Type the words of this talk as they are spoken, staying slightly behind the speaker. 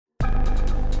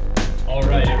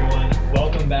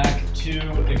to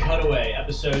The Cutaway,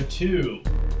 Episode 2.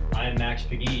 I'm Max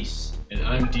Pegues. And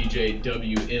I'm DJ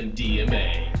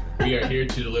WMDMA. We are here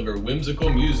to deliver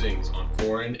whimsical musings on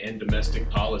foreign and domestic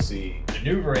policy,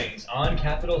 Maneuverings on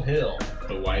Capitol Hill,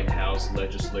 the White House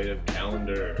legislative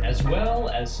calendar, as well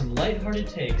as some lighthearted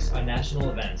takes on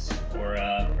national events, or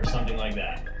something like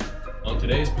that. On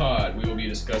today's pod, we will be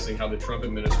discussing how the Trump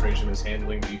administration is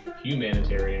handling the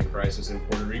humanitarian crisis in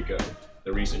Puerto Rico,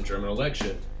 the recent German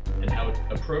election, and how it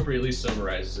appropriately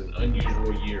summarizes an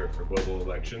unusual year for global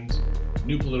elections,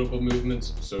 new political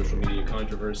movements, social media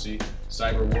controversy,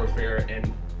 cyber warfare, and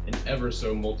an ever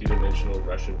so multidimensional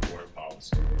Russian foreign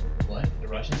policy. What? The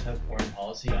Russians have foreign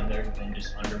policy on there and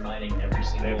just undermining every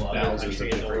single other Thousands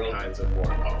country of in the different world? kinds of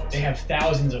foreign policy. They have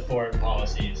thousands of foreign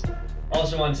policies.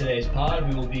 Also on today's pod,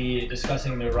 we will be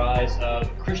discussing the rise of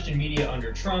Christian media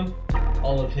under Trump,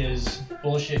 all of his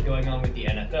bullshit going on with the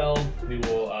NFL. We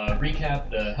will recap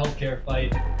the healthcare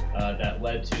fight that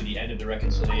led to the end of the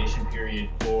reconciliation period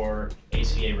for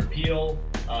ACA repeal,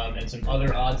 and some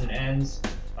other odds and ends.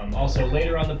 Also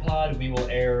later on the pod, we will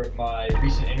air my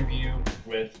recent interview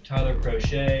with Tyler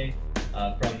Crochet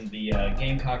from the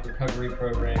Gamecock Recovery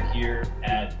Program here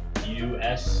at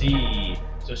USC.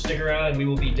 So stick around and we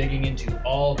will be digging into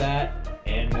all that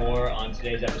and more on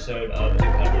today's episode of The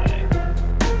Cutaway.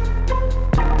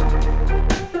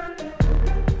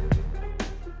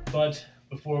 But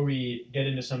before we get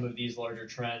into some of these larger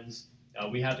trends,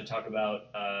 we have to talk about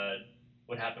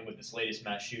what happened with this latest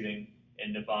mass shooting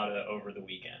in Nevada over the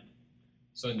weekend.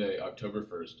 Sunday, October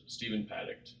 1st, Stephen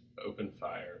Paddock opened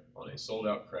fire on a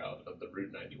sold-out crowd of the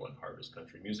Route 91 Harvest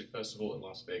Country Music Festival in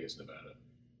Las Vegas, Nevada.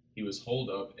 He was holed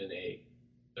up in a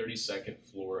 32nd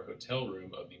floor hotel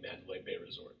room of the Mandalay Bay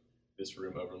Resort. This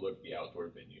room overlooked the outdoor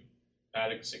venue.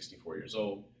 Paddock, 64 years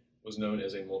old, was known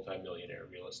as a multimillionaire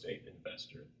real estate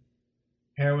investor.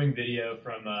 Harrowing video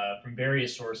from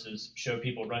various sources show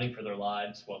people running for their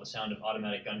lives while the sound of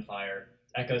automatic gunfire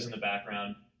echoes in the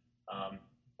background.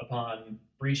 Upon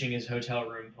breaching his hotel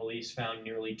room, police found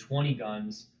nearly 20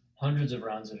 guns, hundreds of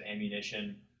rounds of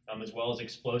ammunition, as well as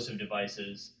explosive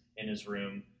devices in his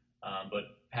room. But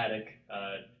Paddock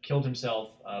killed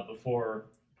himself before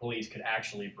police could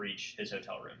actually breach his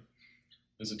hotel room.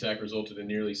 This attack resulted in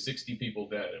nearly 60 people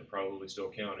dead and probably still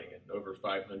counting, and over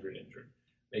 500 injured,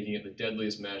 making it the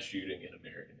deadliest mass shooting in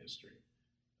American history.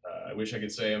 I wish I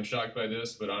could say I'm shocked by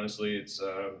this, but honestly, it's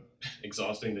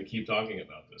exhausting to keep talking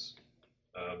about this.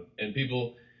 And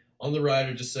people on the right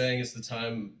are just saying it's the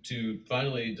time to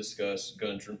finally discuss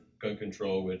gun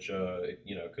control, which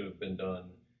could have been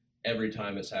done every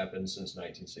time it's happened since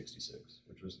 1966,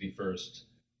 which was the first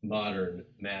modern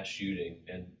mass shooting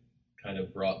and kind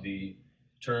of brought the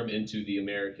term into the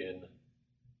American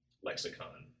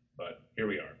lexicon. But here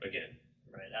we are again.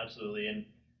 Right, absolutely. And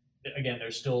again,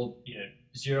 there's still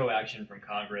zero action from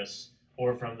Congress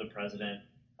or from the president.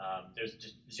 There's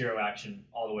just zero action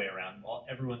all the way around.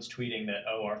 Everyone's tweeting that,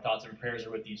 our thoughts and prayers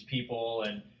are with these people.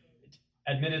 And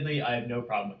admittedly, I have no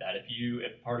problem with that.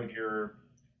 If part of your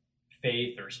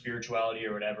faith or spirituality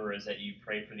or whatever is that you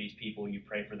pray for these people, you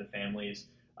pray for the families,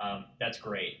 that's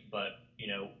great. But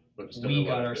we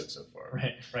got so far.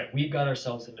 Right. We've got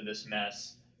ourselves into this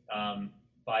mess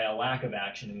by a lack of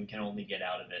action, and we can only get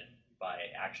out of it by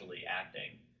actually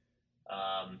acting.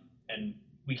 And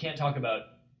we can't talk about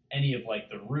any of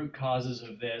the root causes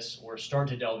of this or start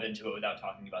to delve into it without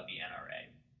talking about the NRA.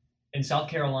 In South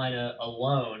Carolina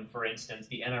alone, for instance,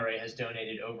 the NRA has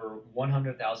donated over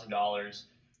 $100,000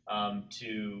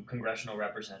 to congressional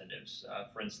representatives.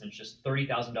 For instance, just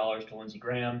 $30,000 to Lindsey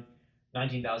Graham,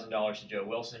 $19,000 to Joe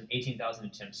Wilson, $18,000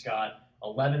 to Tim Scott,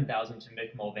 $11,000 to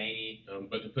Mick Mulvaney.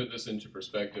 But to put this into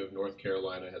perspective, North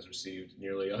Carolina has received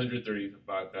nearly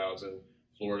 $135,000,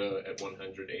 Florida at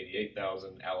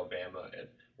 $188,000, Alabama at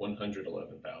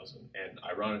 $111,000, and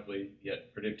ironically,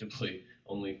 yet predictably,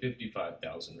 only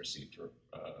 $55,000 received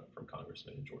from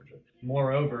congressmen in Georgia.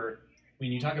 Moreover,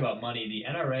 when you talk about money, the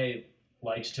NRA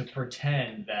likes to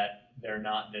pretend that they're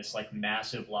not this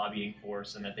massive lobbying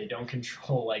force and that they don't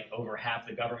control over half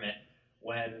the government,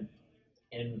 when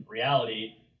in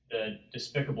reality, the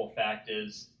despicable fact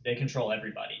is they control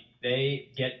everybody. They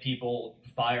get people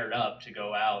fired up to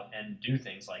go out and do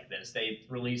things like this. They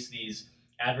release these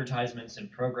advertisements and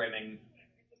programming.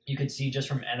 You could see just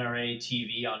from NRA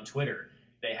TV on Twitter,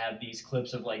 they have these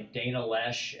clips of Dana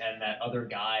Loesch and that other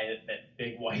guy, that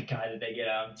big white guy that they get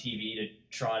out on TV to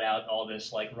trot out all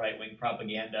this right-wing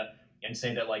propaganda and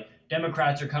say that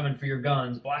Democrats are coming for your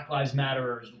guns, Black Lives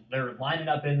Matter, they're lining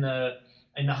up in the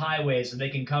highway so they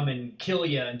can come and kill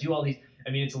you and do all these.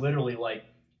 I mean, it's literally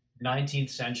 19th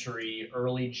century,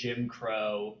 early Jim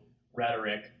Crow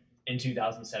rhetoric in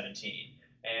 2017,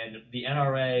 and the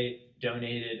NRA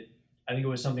donated, I think it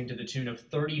was something to the tune of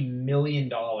 $30 million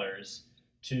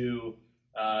to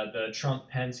the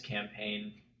Trump-Pence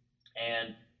campaign.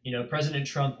 And President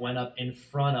Trump went up in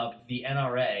front of the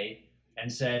NRA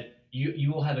and said,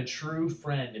 "You will have a true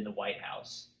friend in the White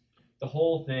House." The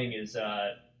whole thing is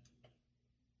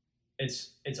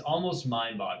it's almost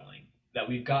mind-boggling that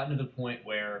we've gotten to the point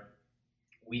where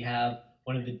we have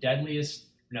one of the deadliest,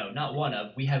 no, not one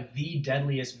of, we have the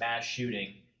deadliest mass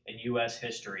shooting in U.S.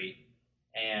 history,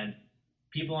 and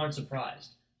people aren't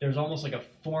surprised. There's almost like a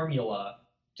formula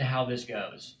to how this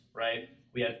goes, right?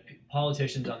 We have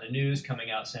politicians on the news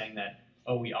coming out saying that,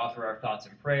 oh, we offer our thoughts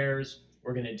and prayers.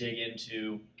 We're going to dig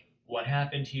into what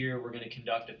happened here. We're going to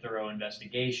conduct a thorough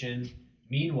investigation.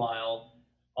 Meanwhile,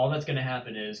 all that's going to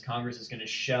happen is Congress is going to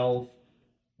shelve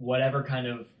whatever kind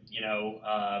of,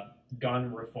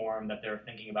 gun reform that they're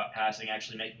thinking about passing,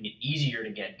 actually making it easier to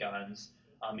get guns,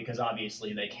 because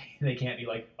obviously they can't be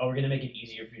like, oh, we're going to make it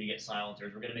easier for you to get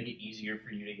silencers. We're going to make it easier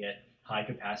for you to get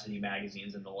high-capacity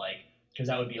magazines and the like, because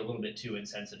that would be a little bit too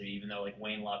insensitive, even though like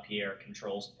Wayne LaPierre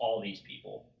controls all these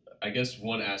people. I guess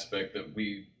one aspect that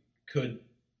we could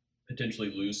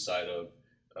potentially lose sight of,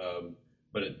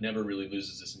 but it never really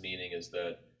loses its meaning, is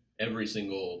that every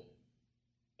single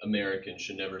American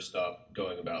should never stop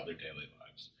going about their daily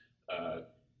lives.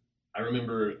 I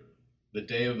remember the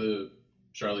day of the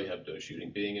Charlie Hebdo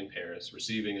shooting, being in Paris,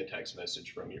 receiving a text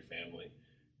message from your family,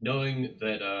 knowing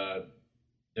that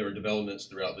there were developments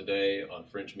throughout the day on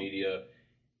French media,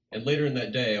 and later in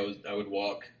that day, I would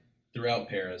walk throughout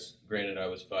Paris. Granted, I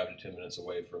was 5 to 10 minutes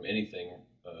away from anything,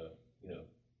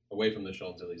 away from the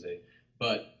Champs-Elysees,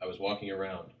 but I was walking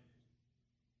around.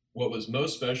 What was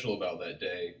most special about that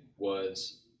day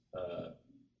was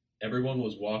everyone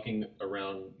was walking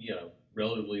around,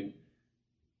 relatively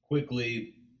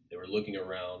quickly. They were looking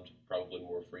around probably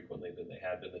more frequently than they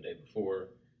had been the day before,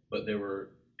 but there were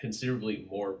considerably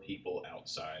more people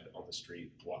outside on the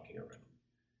street walking around.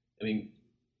 I mean,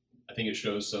 I think it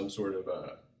shows some sort of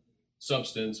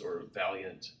substance or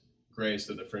valiant grace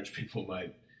that the French people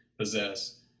might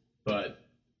possess, but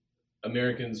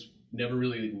Americans never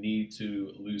really need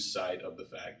to lose sight of the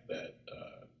fact that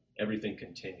everything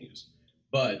continues.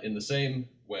 But in the same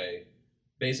way,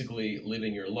 basically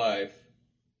living your life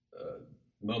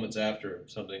moments after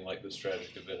something like this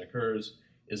tragic event occurs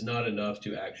is not enough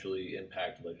to actually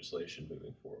impact legislation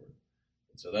moving forward.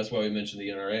 And so that's why we mentioned the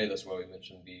NRA, that's why we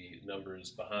mentioned the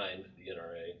numbers behind the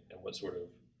NRA and what sort of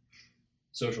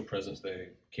social presence they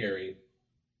carry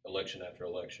election after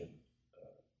election.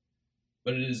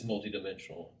 But it is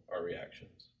multidimensional, our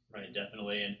reactions. Right,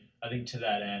 definitely. And I think to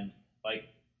that end, like,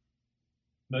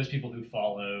 most people who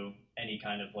follow any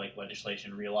kind of like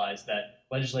legislation realize that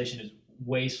legislation is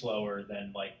way slower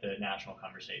than like the national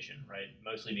conversation, right?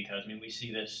 Mostly because, I mean, we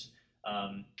see this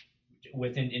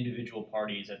within individual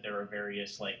parties, that there are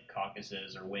various like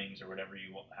caucuses or wings or however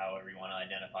you want to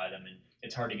identify them, and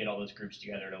it's hard to get all those groups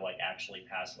together to like actually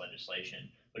pass legislation.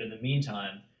 But in the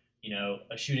meantime,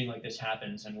 a shooting like this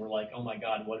happens, and we're like, oh my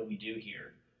God, what do we do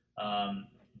here?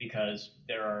 Because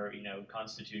there are,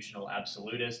 constitutional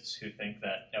absolutists who think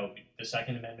that the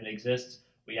Second Amendment exists,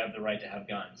 we have the right to have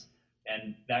guns.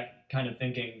 And that kind of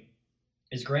thinking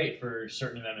is great for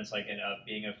certain amendments, like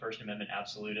being a First Amendment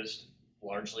absolutist.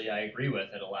 Largely, I agree with.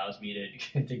 It allows me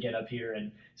to get up here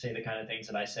and say the kind of things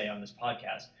that I say on this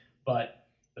podcast. But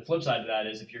the flip side of that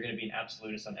is, if you're going to be an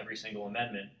absolutist on every single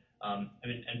amendment,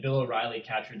 and Bill O'Reilly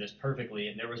captured this perfectly,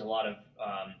 and there was a lot of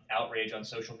outrage on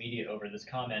social media over this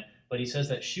comment, but he says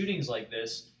that shootings like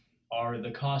this are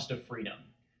the cost of freedom,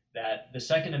 that the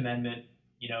Second Amendment,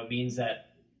 means that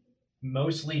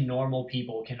mostly normal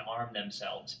people can arm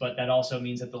themselves, but that also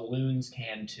means that the loons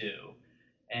can too.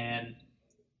 And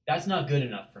that's not good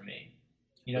enough for me.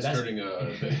 It's turning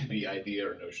the idea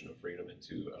or notion of freedom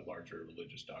into a larger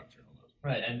religious doctrine almost.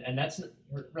 Right, and that's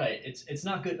right. It's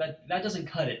not good. That doesn't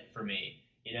cut it for me.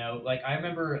 Like I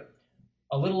remember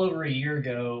a little over a year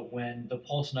ago when the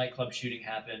Pulse nightclub shooting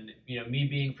happened. Me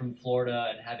being from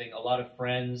Florida and having a lot of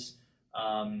friends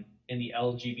in the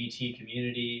LGBT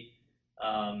community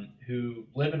who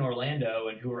live in Orlando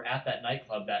and who were at that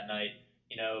nightclub that night.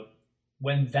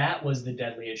 When that was the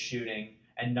deadliest shooting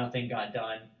and nothing got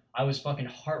done, I was fucking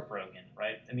heartbroken.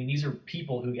 Right? I mean, these are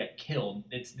people who get killed.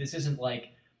 This isn't like.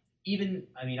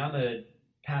 I'm a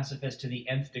pacifist to the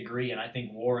nth degree, and I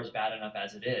think war is bad enough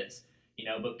as it is,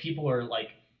 but people are like,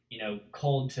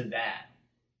 cold to that.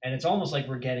 And it's almost like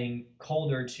we're getting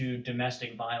colder to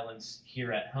domestic violence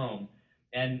here at home.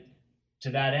 And to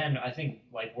that end, I think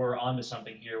like we're onto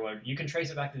something here where you can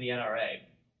trace it back to the NRA.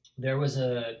 There was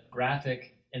a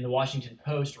graphic in the Washington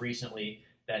Post recently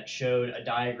that showed a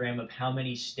diagram of how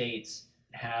many states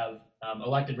have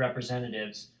elected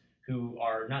representatives who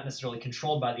are not necessarily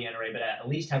controlled by the NRA, but at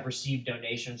least have received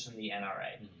donations from the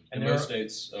NRA. Mm-hmm. And most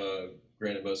states,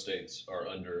 granted, most states are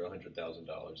under $100,000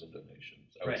 in donations.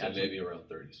 I would say maybe around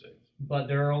 30 states. But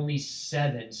there are only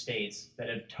 7 states that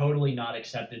have totally not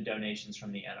accepted donations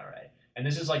from the NRA. And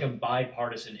this is like a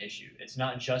bipartisan issue. It's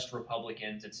not just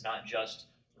Republicans. It's not just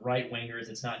right-wingers.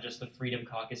 It's not just the Freedom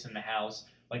Caucus in the House.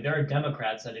 Like, there are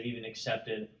Democrats that have even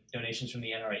accepted donations from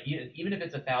the NRA. Even if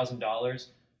it's $1,000,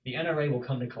 the NRA will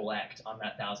come to collect on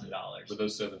that $1,000. But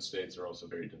those 7 states are also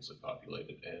very densely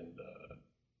populated, and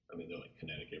I mean, they're like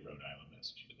Connecticut, Rhode Island,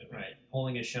 Massachusetts. Right.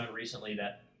 Polling has shown recently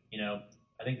that,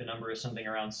 I think the number is something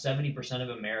around 70% of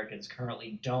Americans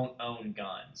currently don't own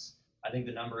guns. I think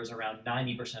the number is around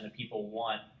 90% of people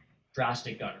want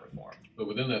drastic gun reform. But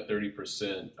within that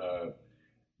 30%,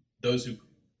 those who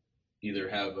either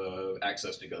have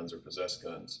access to guns or possess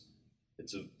guns,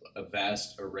 it's a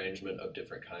vast arrangement of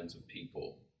different kinds of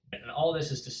people. And all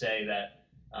this is to say that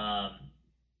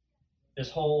this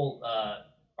whole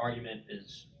argument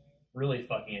is really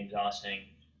fucking exhausting,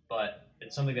 but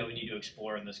it's something that we need to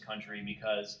explore in this country,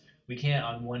 because we can't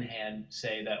on one hand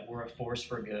say that we're a force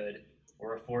for good,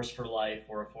 we're a force for life,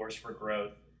 we're a force for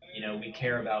growth. We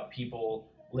care about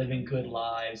people living good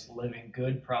lives, living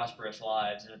good, prosperous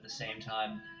lives, and at the same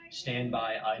time stand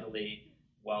by idly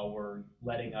while we're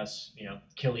letting us,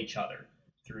 kill each other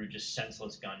through just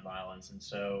senseless gun violence. And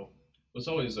so what's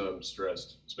always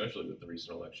stressed, especially with the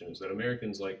recent election, is that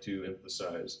Americans like to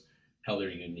emphasize how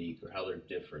they're unique or how they're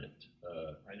different.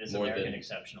 Right, this American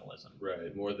exceptionalism.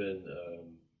 Right, more than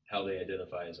how they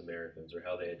identify as Americans or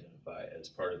how they identify as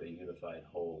part of a unified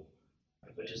whole.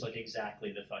 Which is like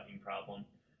exactly the fucking problem.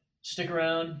 Stick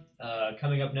around.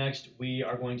 Coming up next, we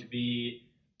are going to be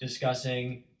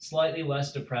discussing slightly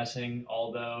less depressing,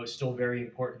 although still very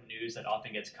important news that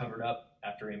often gets covered up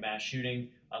after a mass shooting.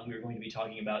 We are going to be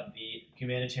talking about the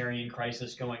humanitarian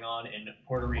crisis going on in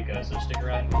Puerto Rico, so stick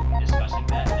around. We'll be discussing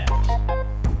that next.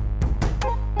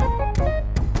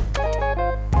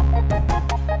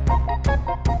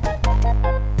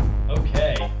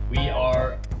 Okay, we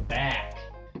are back.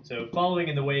 So following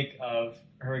in the wake of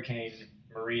Hurricane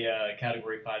Maria,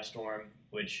 Category 5 storm,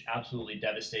 which absolutely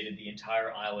devastated the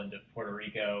entire island of Puerto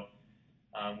Rico,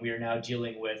 we are now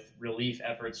dealing with relief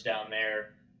efforts down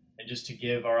there. And just to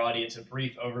give our audience a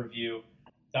brief overview,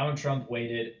 Donald Trump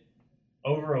waited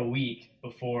over a week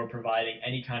before providing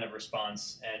any kind of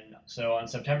response. And so on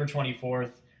September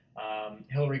 24th,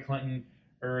 Hillary Clinton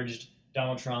urged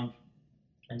Donald Trump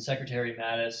and Secretary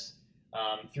Mattis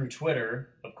through Twitter,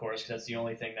 of course, because that's the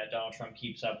only thing that Donald Trump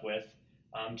keeps up with,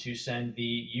 to send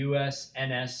the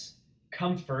USNS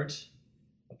Comfort,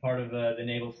 a part of the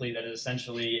naval fleet that is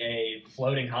essentially a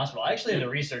floating hospital. I actually had to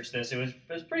research this. It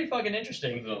was pretty fucking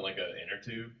interesting. Is it like an inner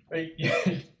tube? Right?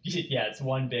 Yeah, it's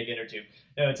one big inner tube.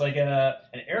 No, it's like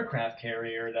an aircraft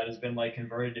carrier that has been like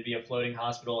converted to be a floating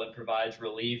hospital and provides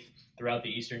relief throughout the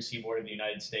eastern seaboard of the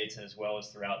United States and as well as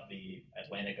throughout the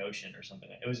Atlantic Ocean or something.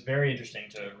 It was very interesting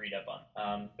to read up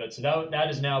on. But so that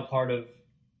is now part of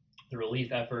the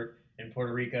relief effort in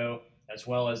Puerto Rico, as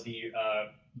well as the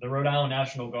Rhode Island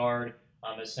National Guard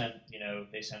has sent,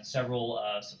 they sent several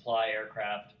supply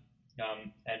aircraft,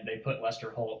 and they put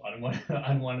Lester Holt on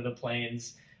one of the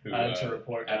planes to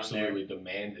report down absolutely there.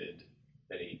 Demanded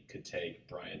that he could take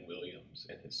Brian Williams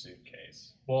in his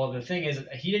suitcase. Well, the thing is,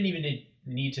 he didn't even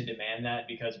need to demand that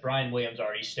because Brian Williams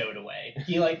already stowed away.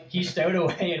 He stowed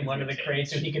away in one of the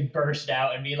crates so he could burst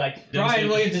out and be like, Brian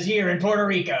Williams is here in Puerto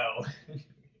Rico.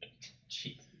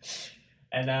 Jeez.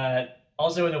 And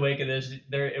also in the wake of this,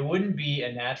 it wouldn't be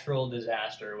a natural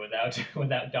disaster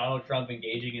without Donald Trump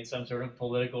engaging in some sort of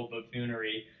political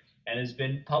buffoonery, and has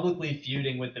been publicly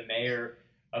feuding with the mayor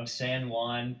of San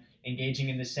Juan, engaging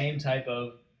in the same type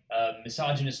of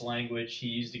misogynist language he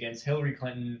used against Hillary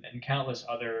Clinton and countless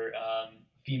other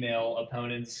female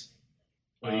opponents.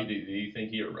 Well, do you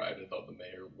think he arrived and thought the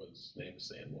mayor was named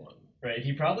San Juan? Right,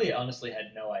 he probably honestly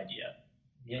had no idea.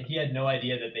 He had no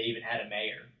idea that they even had a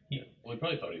mayor. Well, he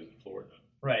probably thought he was in Florida.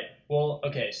 Right. Well,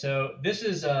 okay. So this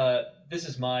is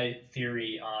my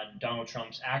theory on Donald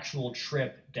Trump's actual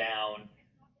trip down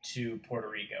to Puerto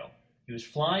Rico. He was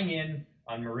flying in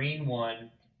on Marine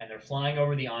One, and they're flying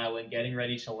over the island, getting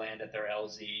ready to land at their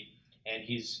LZ. And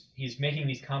he's making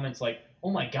these comments like, "Oh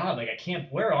my God! Like I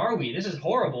can't. Where are we? This is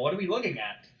horrible. What are we looking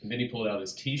at?" And then he pulled out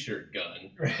his T-shirt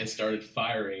gun and started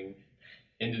firing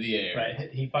into the air. Right.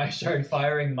 He started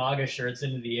firing MAGA shirts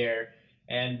into the air.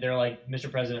 And they're like, Mr.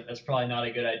 President, that's probably not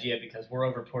a good idea because we're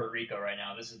over Puerto Rico right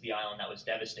now. This is the island that was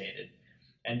devastated.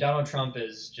 And Donald Trump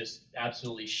is just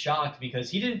absolutely shocked because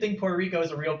he didn't think Puerto Rico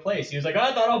was a real place. He was like,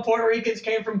 I thought all Puerto Ricans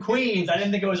came from Queens. I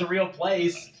didn't think it was a real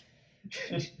place.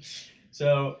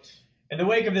 So, in the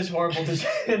wake of this horrible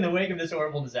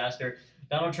disaster,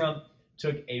 Donald Trump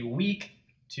took a week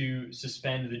to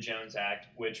suspend the Jones Act,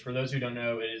 which, for those who don't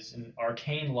know, is an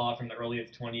arcane law from the early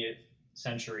 20th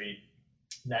century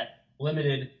that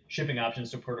limited shipping options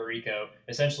to Puerto Rico.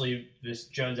 Essentially, this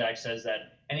Jones Act says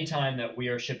that anytime that we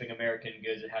are shipping American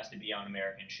goods, it has to be on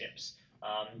American ships.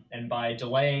 And by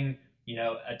delaying,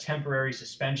 a temporary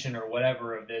suspension or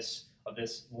whatever of this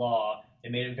law,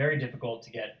 it made it very difficult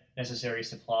to get necessary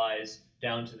supplies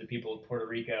down to the people of Puerto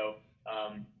Rico,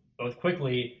 both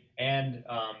quickly and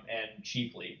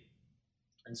cheaply.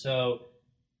 And so,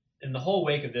 in the whole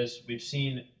wake of this, we've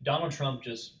seen Donald Trump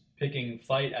just picking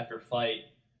fight after fight,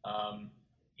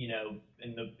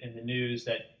 in the news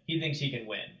that he thinks he can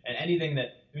win, and anything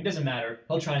that it doesn't matter,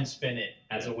 he'll try and spin it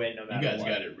as a win, no matter what. You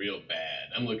guys got it real bad.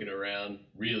 I'm looking around,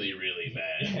 really, really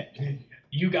bad.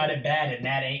 You got it bad, and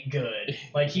that ain't good.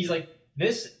 He's like,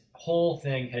 this whole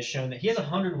thing has shown that he has a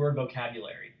 100-word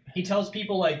vocabulary. He tells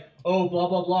people oh, blah,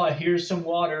 blah, blah, here's some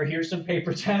water, here's some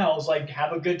paper towels,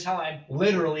 have a good time.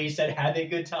 Literally said, have a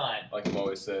good time. Like I've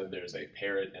always said, there's a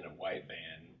parrot in a white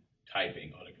van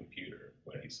typing on a computer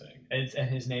what he's saying. And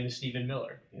his name is Stephen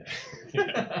Miller.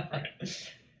 Yeah. Right.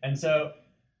 And so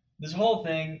this whole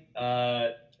thing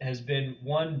has been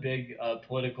one big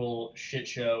political shit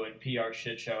show and PR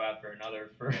shit show after another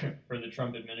for the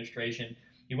Trump administration.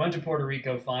 He went to Puerto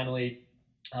Rico finally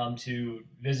to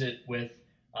visit with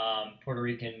Puerto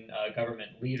Rican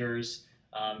government leaders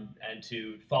and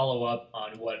to follow up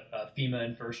on what FEMA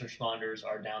and first responders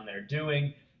are down there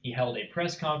doing. He held a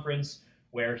press conference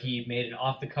where he made an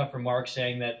off-the-cuff remark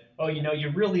saying that,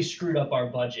 you really screwed up our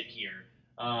budget here.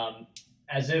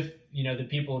 As if, the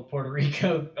people of Puerto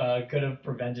Rico could have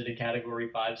prevented a Category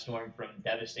 5 storm from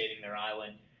devastating their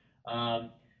island.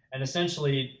 And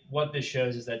essentially, what this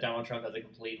shows is that Donald Trump has a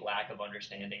complete lack of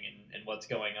understanding in what's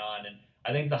going on. And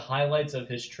I think the highlights of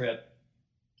his trip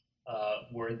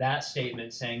were that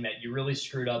statement saying that you really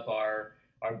screwed up our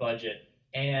budget.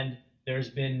 And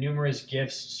there's been numerous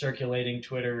GIFs circulating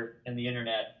Twitter and the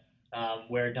internet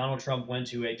where Donald Trump went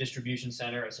to a distribution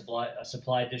center, a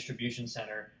supply distribution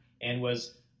center, and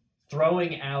was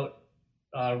throwing out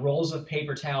rolls of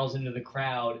paper towels into the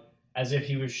crowd as if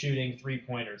he was shooting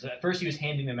three-pointers. At first he was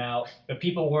handing them out, but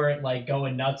people weren't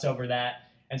going nuts over that.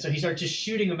 And so he started just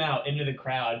shooting them out into the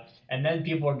crowd, and then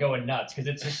people were going nuts because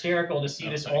it's hysterical to see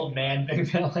this old man think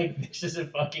that this is a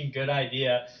fucking good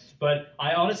idea. But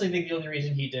I honestly think the only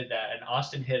reason he did that, and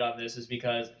Austin hit on this, is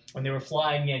because when they were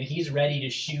flying in, he's ready to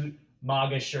shoot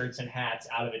MAGA shirts and hats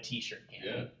out of a t-shirt can.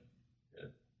 Yeah.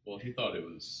 Well, he thought it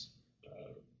was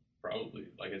probably,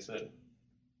 like I said,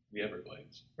 the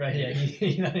Everglades. Right, yeah.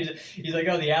 He's like,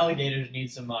 the alligators need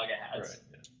some MAGA hats.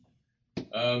 Right,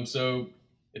 yeah. So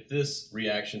if this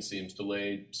reaction seems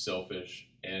delayed, selfish,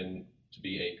 and to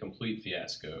be a complete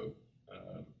fiasco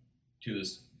to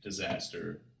this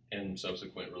disaster and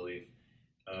subsequent relief,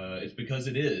 it's because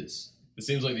it is. It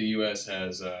seems like the U.S.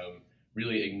 has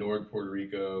really ignored Puerto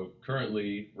Rico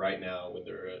currently, right now, when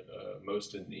they're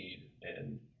most in need.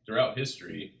 And throughout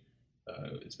history,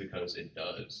 it's because it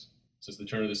does. Since the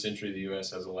turn of the century, the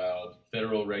U.S. has allowed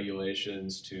federal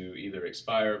regulations to either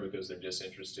expire because they're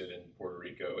disinterested in Puerto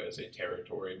Rico as a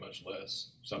territory, much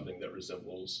less something that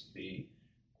resembles the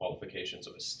qualifications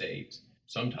of a state.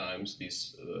 Sometimes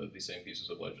these same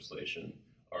pieces of legislation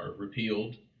are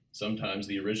repealed. Sometimes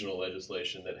the original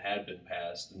legislation that had been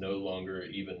passed no longer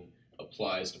even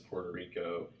applies to Puerto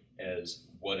Rico as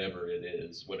whatever it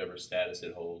is, whatever status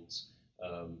it holds.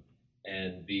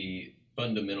 And the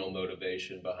fundamental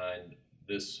motivation behind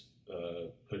this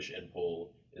push and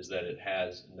pull is that it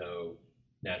has no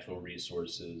natural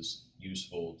resources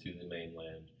useful to the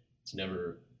mainland. It's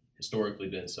never historically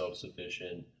been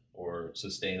self-sufficient or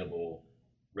sustainable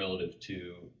relative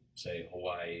to, say,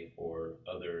 Hawaii or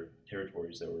other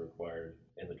territories that were acquired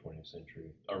in the 20th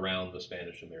century around the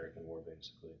Spanish-American War,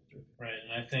 basically. Right,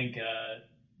 and I think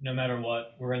no matter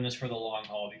what, we're in this for the long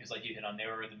haul because, like you hit on, they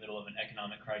were in the middle of an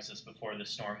economic crisis before the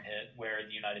storm hit, where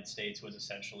the United States was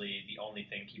essentially the only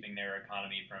thing keeping their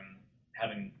economy from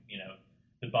having,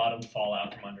 the bottom fall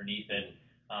out from underneath it.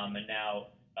 And now,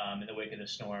 in the wake of the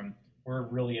storm, we're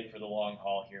really in for the long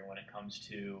haul here when it comes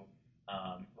to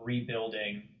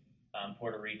rebuilding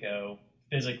Puerto Rico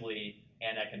physically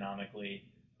and economically.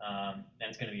 And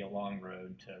it's going to be a long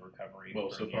road to recovery.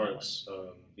 Well, so far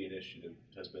the initiative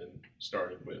has been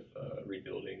started with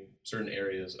rebuilding certain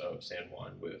areas of San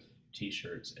Juan with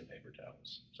T-shirts and paper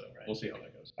towels. So We'll see how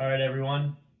that goes. All right,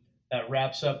 everyone. that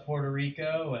wraps up Puerto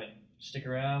Rico, and stick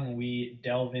around when we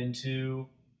delve into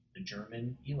the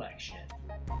German election.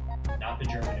 Not the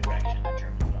German erection, the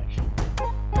German election.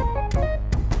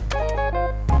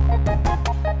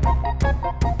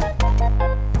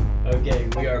 Okay,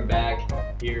 we are back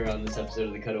here on this episode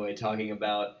of The Cutaway talking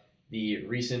about the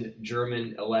recent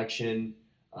German election,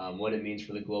 what it means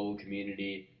for the global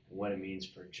community, and what it means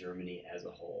for Germany as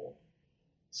a whole.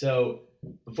 So,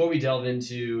 before we delve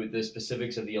into the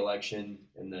specifics of the election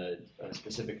and the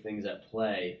specific things at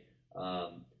play,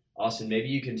 Austin, maybe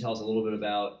you can tell us a little bit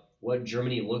about what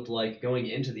Germany looked like going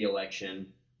into the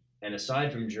election, and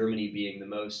aside from Germany being the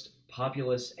most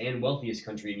populous and wealthiest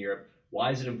country in Europe,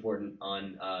 why is it important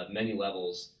on many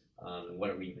levels, and what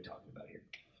are we even talking about here?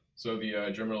 So the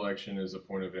German election is a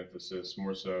point of emphasis,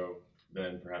 more so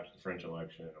than perhaps the French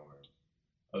election or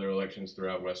other elections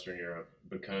throughout Western Europe,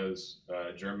 because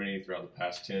Germany, throughout the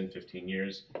past 10, 15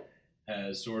 years,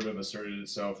 has sort of asserted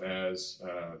itself as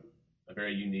a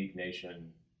very unique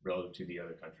nation relative to the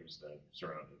other countries that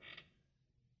surround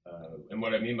it. And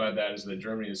what I mean by that is that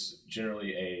Germany is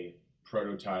generally a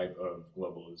prototype of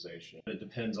globalization. It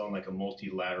depends on like a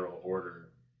multilateral order.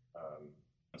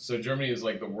 So Germany is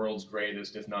like the world's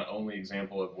greatest, if not only,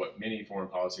 example of what many foreign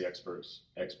policy experts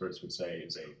would say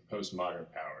is a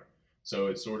postmodern power. So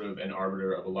it's sort of an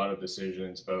arbiter of a lot of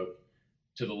decisions, both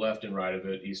to the left and right of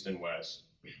it, east and west,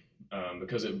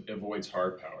 because it avoids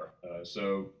hard power.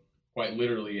 So quite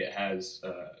literally, it has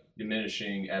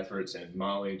diminishing efforts in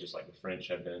Mali, just like the French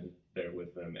have been there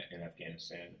with them in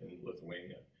Afghanistan and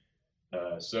Lithuania.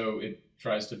 So it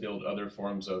tries to build other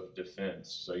forms of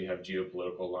defense. So you have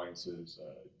geopolitical alliances,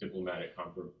 diplomatic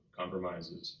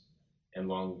compromises, and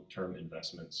long-term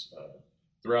investments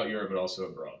throughout Europe, but also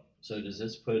abroad. So does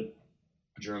this put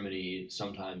Germany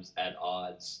sometimes at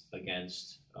odds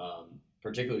against,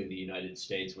 particularly the United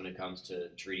States, when it comes to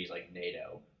treaties like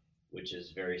NATO, which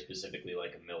is very specifically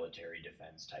like a military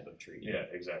defense type of treaty? Yeah,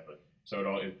 exactly. So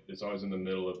it's always in the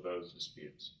middle of those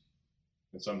disputes,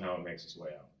 and somehow it makes its way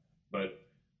out. But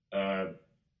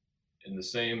in the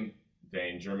same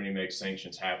vein, Germany makes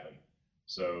sanctions happen.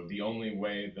 So the only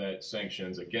way that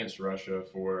sanctions against Russia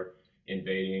for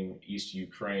invading East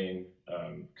Ukraine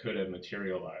could have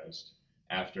materialized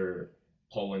after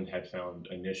Poland had found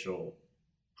initial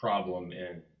problem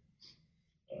in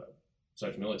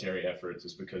such military efforts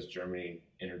is because Germany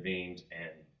intervened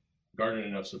and garnered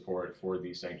enough support for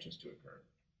these sanctions to occur.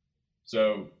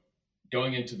 So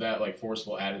going into that like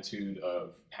forceful attitude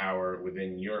of power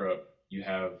within Europe, you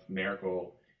have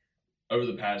Merkel over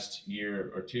the past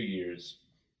year or 2 years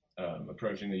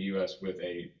approaching the U.S. with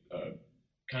a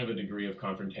kind of a degree of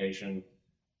confrontation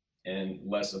and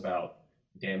less about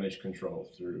damage control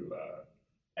through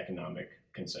economic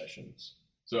concessions.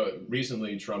 So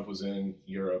recently, Trump was in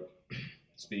Europe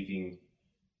speaking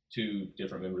to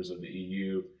different members of the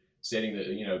EU, stating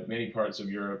that many parts of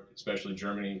Europe, especially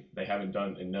Germany, they haven't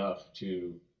done enough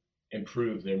to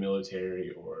improve their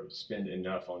military or spend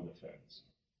enough on defense,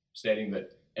 stating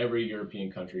that every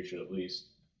European country should at least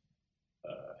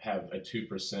have a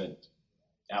 2%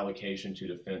 allocation to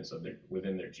defense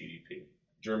within their GDP.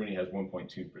 Germany has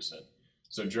 1.2%.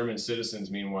 So German citizens,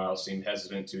 meanwhile, seem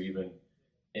hesitant to even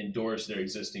endorse their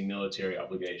existing military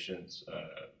obligations,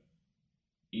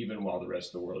 even while the rest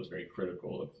of the world is very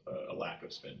critical of a lack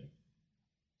of spending.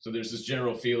 So there's this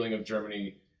general feeling of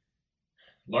Germany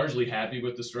largely happy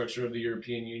with the structure of the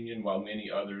European Union, while many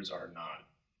others are not.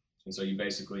 And so you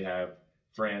basically have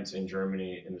France and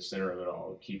Germany in the center of it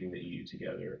all, keeping the EU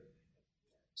together.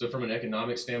 So from an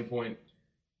economic standpoint,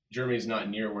 Germany is not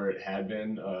near where it had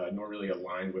been, nor really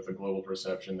aligned with the global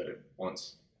perception that it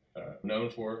once known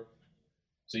for.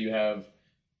 So you have,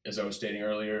 as I was stating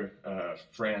earlier,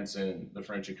 France and the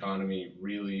French economy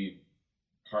really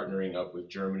partnering up with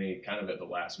Germany kind of at the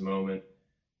last moment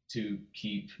to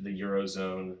keep the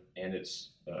Eurozone and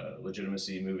its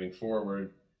legitimacy moving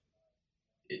forward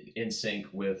in sync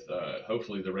with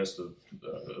hopefully the rest of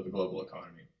the global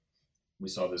economy. We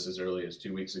saw this as early as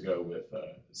 2 weeks ago with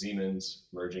Siemens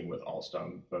merging with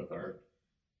Alstom. Both are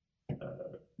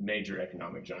major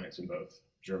economic giants in both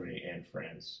Germany and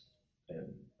France,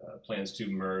 and plans to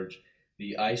merge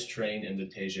the ICE train and the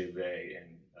TGV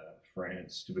in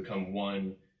France to become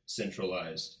one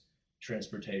centralized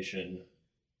transportation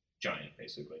giant,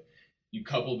 basically. You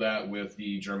couple that with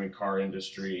the German car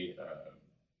industry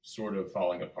sort of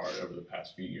falling apart over the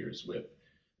past few years with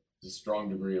a strong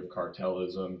degree of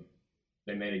cartelism.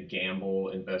 They made a gamble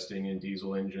investing in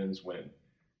diesel engines when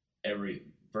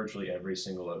virtually every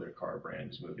single other car brand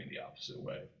is moving the opposite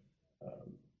way.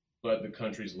 But the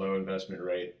country's low investment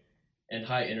rate And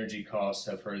high energy costs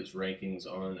have hurt its rankings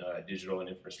on digital and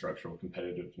infrastructural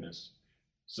competitiveness.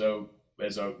 So,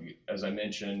 as I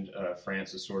mentioned,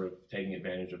 France is sort of taking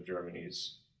advantage of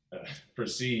Germany's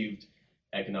perceived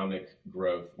economic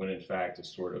growth when in fact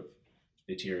it's sort of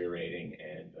deteriorating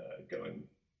and going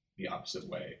the opposite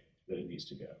way that it needs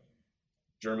to go.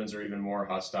 Germans are even more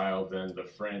hostile than the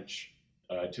French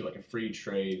to like a free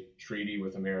trade treaty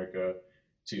with America,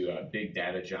 to big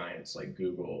data giants like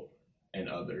Google and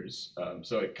others.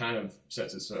 So it kind of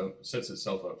sets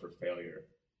itself up for failure.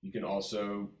 You can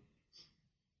also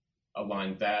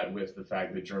align that with the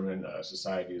fact that German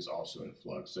society is also in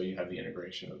flux. So you have the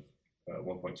integration of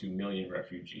 1.2 million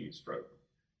refugees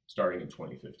starting in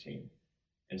 2015.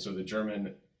 And so the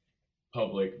German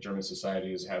German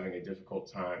society is having a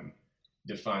difficult time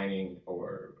defining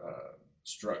or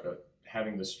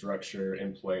having the structure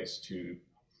in place to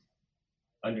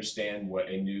understand what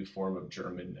a new form of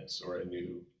Germanness or a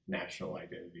new national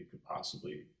identity could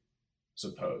possibly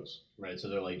suppose. Right, so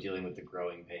they're like dealing with the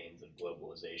growing pains of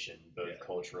globalization, both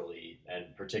culturally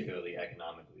and particularly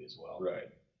economically as well. Right.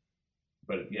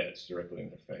 But yeah, it's directly in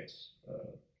their face,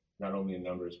 not only in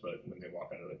numbers, but when they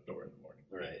walk out of the door in the morning.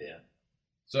 Right, yeah.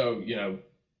 So,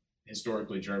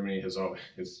 historically, Germany has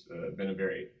always been a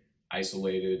very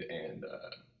isolated and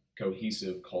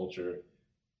cohesive culture.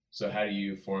 So how do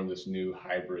you form this new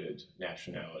hybrid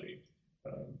nationality?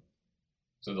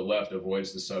 So the left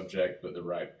avoids the subject, but the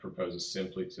right proposes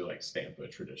simply to stamp a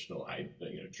traditional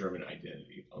German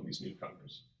identity on these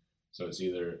newcomers. So it's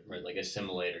either right, like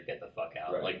assimilate or get the fuck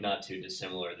out, right. Like not too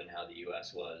dissimilar than how the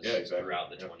U.S. was throughout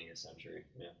the 20th century.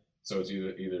 Yeah. So it's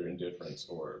either indifference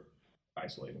or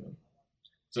isolating them.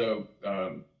 So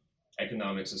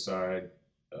economics aside,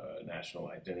 national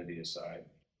identity aside,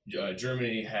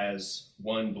 Germany has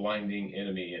one blinding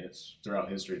enemy, and throughout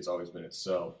history it's always been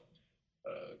itself.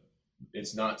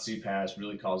 Its Nazi past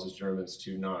really causes Germans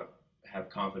to not have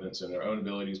confidence in their own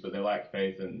abilities, but they lack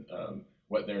faith in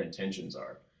what their intentions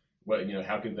are.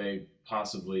 How could they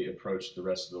possibly approach the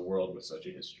rest of the world with such a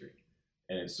history?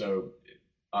 And so,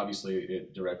 obviously,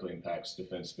 it directly impacts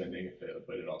defense spending,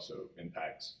 but it also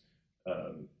impacts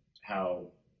how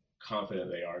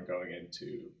confident they are going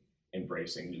into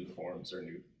embracing new forms or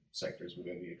new sectors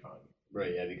within the economy.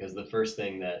 Right, yeah, because the first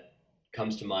thing that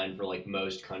comes to mind for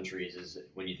most countries is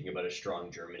when you think about a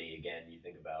strong Germany, again, you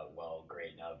think about, well,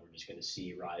 great, now we're just going to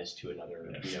see rise to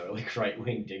another,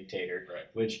 right-wing dictator, right.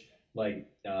 Which,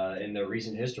 in their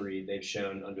recent history, they've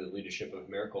shown under the leadership of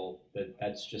Merkel that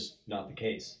that's just not the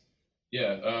case.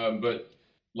 Yeah, but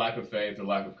lack of faith or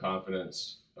lack of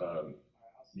confidence,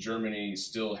 Germany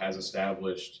still has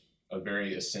established a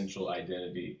very essential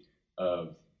identity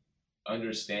of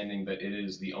understanding that it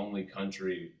is the only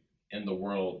country in the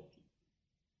world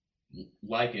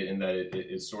like it, in that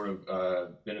it sort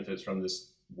of benefits from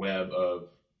this web of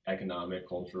economic,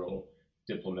 cultural,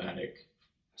 diplomatic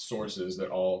sources that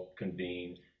all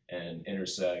convene and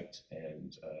intersect.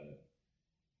 And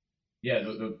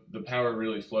the power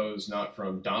really flows not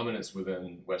from dominance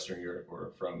within Western Europe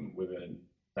or from within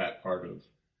that part of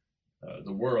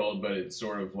the world, but it's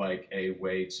sort of like a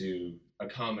way to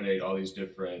accommodate all these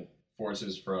different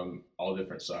forces from all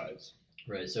different sides.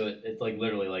 Right, so it's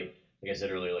literally like I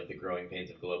said earlier, the growing pains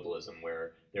of globalism,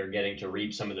 where they're getting to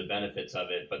reap some of the benefits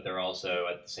of it, but they're also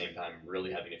at the same time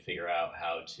really having to figure out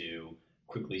how to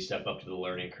quickly step up to the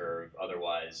learning curve.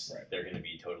 Otherwise, right. They're going to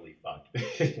be totally fucked.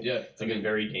 Yeah, it's a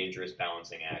very dangerous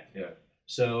balancing act. Yeah.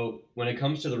 So when it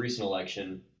comes to the recent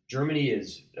election, Germany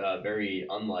is very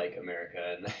unlike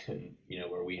America, and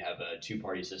where we have a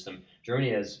two-party system. Germany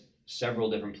has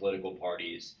several different political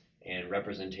parties, and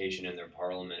representation in their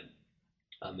parliament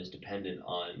is dependent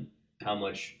on how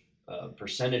much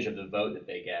percentage of the vote that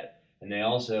they get. And they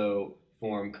also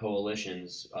form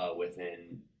coalitions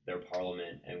within their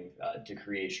parliament and to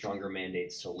create stronger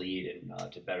mandates to lead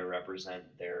and to better represent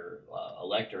their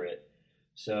electorate.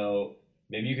 So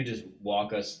maybe you could just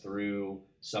walk us through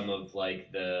some of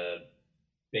the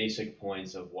basic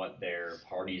points of what their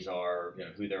parties are,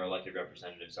 who their elected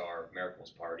representatives are, Merkel's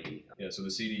party. Yeah, so the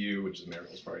CDU, which is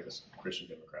Merkel's party, the Christian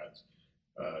Democrats,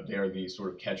 they are the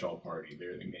sort of catch-all party.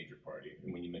 They're the major party.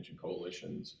 And when you mention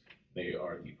coalitions, they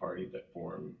are the party that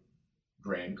form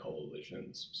grand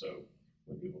coalitions. So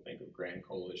when people think of grand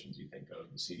coalitions, you think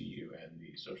of the CDU and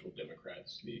the Social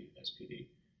Democrats, the SPD.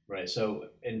 Right. So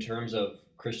in terms of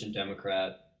Christian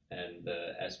Democrat and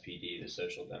the SPD, the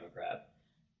Social Democrat,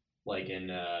 in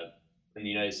the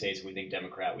United States, when we think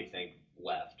Democrat, we think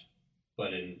left.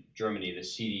 But in Germany, the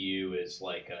CDU is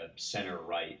like a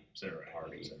center-right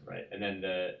party, right? And then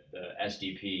the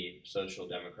SDP, Social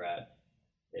Democrat,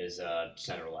 is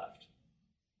center-left.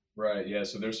 Right. Yeah.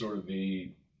 So they're sort of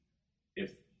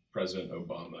if President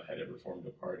Obama had ever formed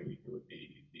a party, it would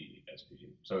be the SPD.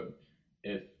 So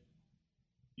if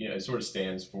it sort of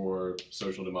stands for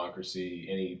social democracy,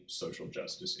 any social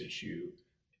justice issue,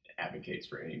 advocates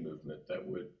for any movement that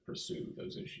would pursue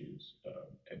those issues,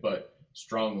 but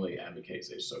strongly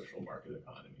advocates a social market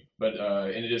economy. But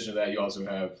in addition to that, you also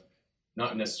have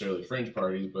not necessarily fringe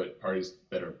parties, but parties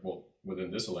that are, well, within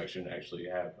this election actually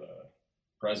have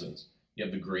presence. You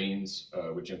have the Greens,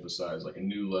 which emphasize like a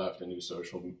new left, any new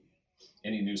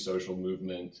social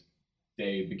movement.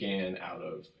 They began out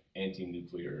of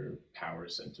anti-nuclear power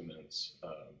sentiments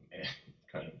and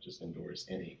kind of just endorse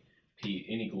any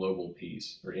global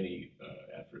peace or any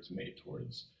efforts made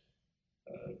towards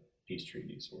peace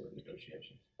treaties or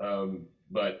negotiations.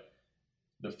 But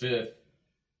the fifth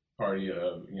party,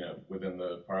 within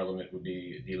the parliament would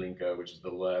be Die Linke, which is the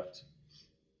left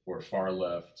or far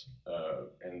left,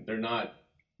 and they're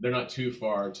not too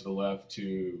far to the left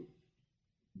to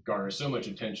garner so much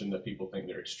attention that people think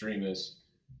they're extremists.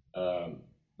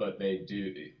 But they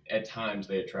do, at times,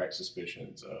 they attract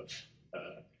suspicions of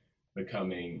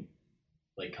becoming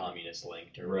like communist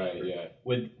linked or right. whatever. Yeah.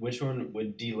 Which one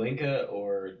would Die Linke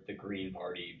or the Green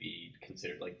Party be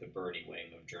considered like the Bernie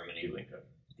wing of Germany? Die Linke.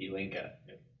 Die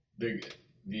Linke.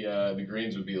 Yeah. The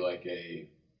Greens would be like I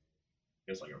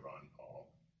guess like a Ron Paul.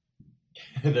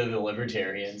 the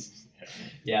libertarians.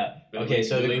 Yeah. But Okay.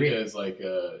 So the Linke Green is like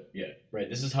Right.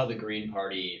 This is how the Green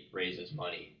Party raises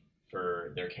money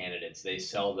for their candidates. They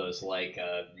sell those like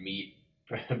meat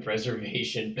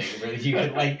preservation thing where you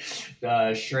can like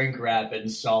shrink wrap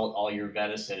and salt all your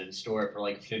venison and store it for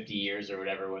like 50 years or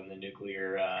whatever when the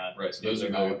nuclear right. So those are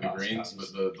the Greens,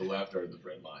 comes. but the left are the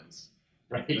red lines.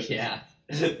 Right. Yeah.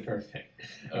 Perfect.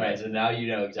 All right. So now you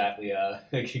know exactly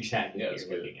what you're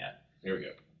looking at. Here we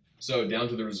go. So down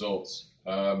to the results.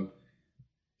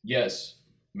 Yes,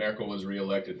 Merkel was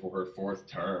reelected for her fourth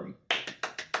term,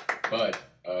 but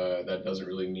that doesn't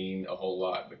really mean a whole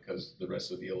lot because the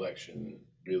rest of the election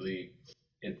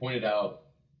it pointed out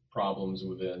problems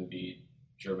within the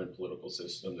German political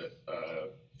system that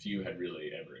few had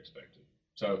really ever expected.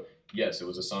 So yes, it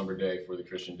was a somber day for the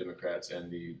Christian Democrats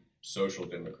and the Social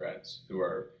Democrats, who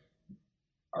are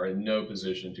in no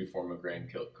position to form a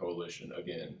grand coalition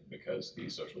again because the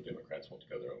Social Democrats want to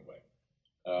go their own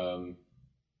way.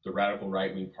 The radical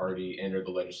right-wing party entered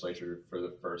the legislature for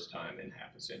the first time in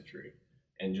half a century.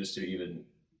 And just to even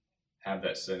have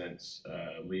that sentence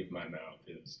leave my mouth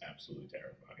is absolutely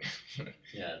terrifying.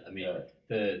 Yeah, I mean,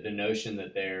 the notion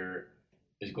that there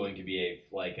is going to be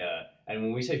and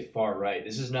when we say far right,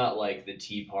 this is not like the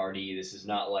Tea Party, this is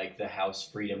not like the House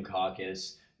Freedom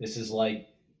Caucus, this is like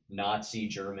Nazi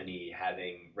Germany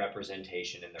having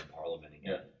representation in their parliament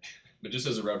again. Yeah. But just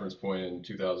as a reference point, in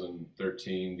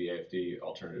 2013, the AfD,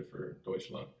 Alternative for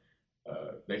Deutschland,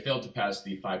 they failed to pass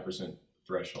the 5%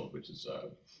 threshold, which is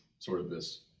sort of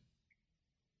this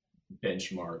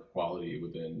benchmark quality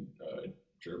within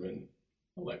German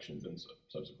elections and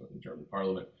subsequently German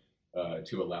parliament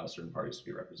to allow certain parties to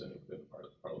be represented within the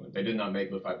parliament. They did not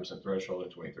make the 5% threshold in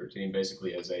 2013,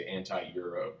 basically as an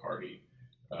anti-Euro party.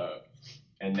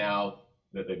 And now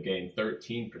that they've gained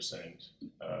 13%,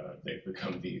 they've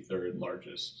become the third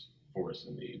largest force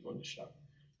in the Bundestag.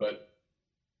 But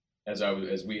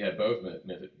as we had both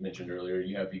mentioned earlier,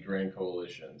 you have the Grand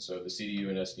Coalition. So the CDU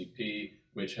and SDP,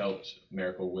 which helped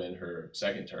Merkel win her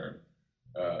second term,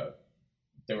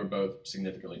 they were both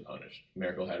significantly punished.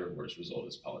 Merkel had her worst result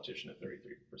as politician at 33%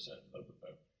 of the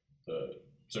vote. The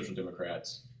Social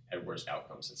Democrats had worst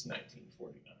outcome since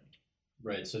 1949.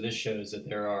 Right. So this shows that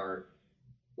there are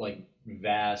like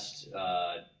vast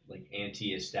like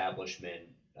anti-establishment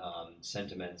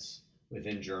sentiments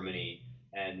within Germany,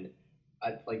 and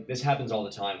this happens all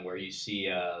the time where you see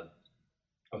a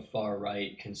far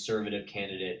right conservative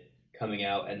candidate coming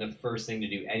out, and the first thing to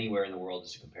do anywhere in the world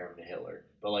is to compare him to Hitler.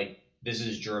 But like this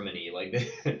is Germany, like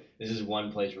this is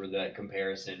one place where that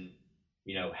comparison,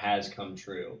 has come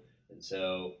true, and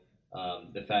so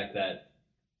the fact that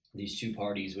these two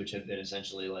parties, which have been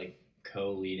essentially like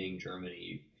co-leading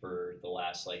Germany for the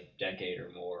last like decade or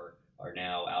more, are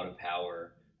now out of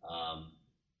power,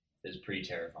 is pretty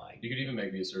terrifying. You could even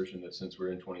make the assertion that since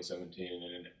we're in 2017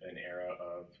 and in an era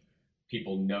of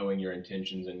people knowing your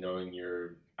intentions and knowing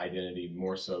your identity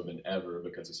more so than ever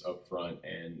because it's upfront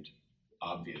and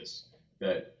obvious,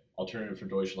 that Alternative for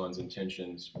Deutschland's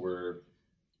intentions were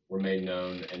made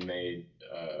known and made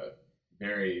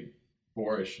very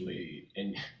boorishly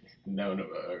known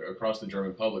across the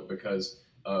German public because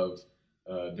of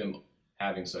them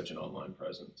having such an online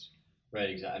presence. Right,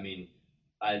 exactly. I mean,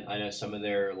 I know some of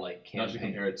their like Not campaign. to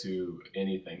compare it to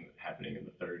anything happening in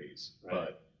the 30s, Right.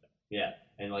 but Yeah,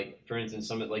 and like for instance,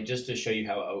 some of, like just to show you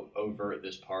how overt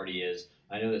this party is,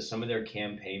 I know that some of their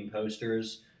campaign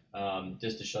posters,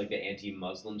 just to show like the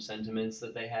anti-Muslim sentiments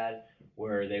that they had,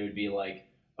 where they would be like,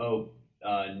 "Oh,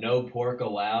 no pork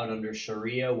allowed under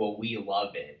Sharia." Well, we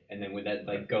love it, and then with that,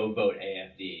 like, go vote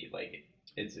AFD. Like,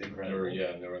 it's incredible.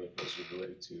 there were other posters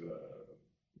related to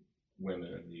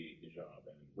women and the hijab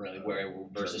and Really,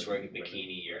 versus wearing a German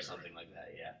bikini women. or something like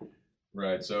that. Yeah.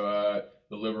 Right. So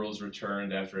the Liberals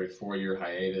returned after a 4-year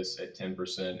hiatus at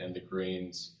 10%, and the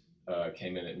Greens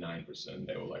came in at 9%.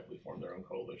 They will likely form their own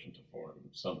coalition to form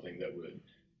something that would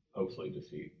hopefully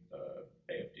defeat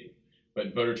AFD.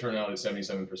 But voter turnout at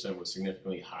 77% was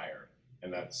significantly higher,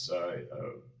 and that's a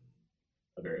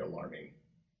very alarming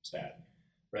stat.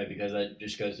 Right, because that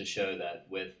just goes to show that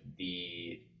with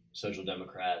the Social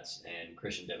Democrats and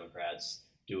Christian Democrats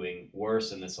doing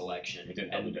worse in this election, It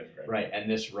didn't help the Democrats. right,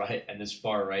 and this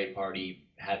far right party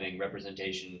having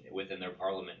representation within their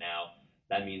parliament now,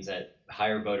 that means that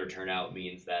higher voter turnout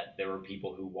means that there were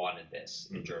people who wanted this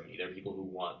in Germany. There are people who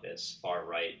want this far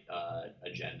right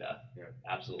agenda. Yeah.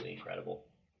 Absolutely incredible.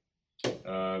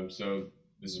 So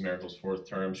this is Merkel's 4th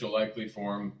term. She'll likely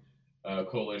form a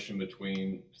coalition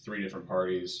between 3 different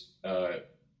parties,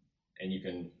 and you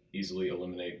can easily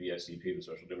eliminate the SDP, the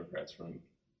Social Democrats, from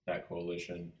that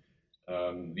coalition.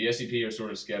 The SDP are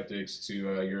sort of skeptics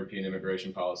to European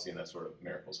immigration policy, and that's sort of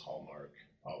Merkel's hallmark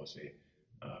policy.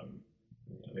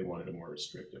 They wanted a more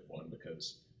restrictive one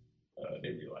because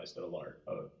they realized that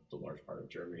the large part of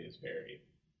Germany is very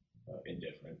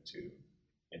indifferent to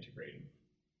integrating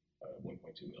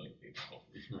 1.2 million people.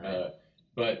 Right.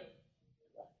 But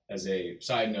as a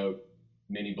side note,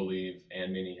 many believe,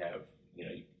 and many have,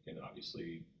 you can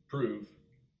obviously prove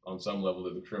on some level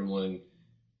that the Kremlin,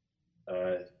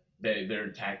 their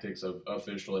tactics of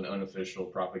official and unofficial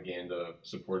propaganda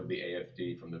supported the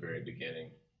AfD from the very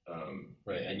beginning.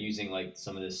 Right, and using like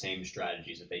some of the same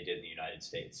strategies that they did in the United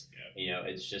States. Yeah.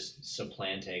 It's just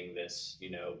supplanting this,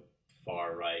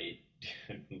 far right,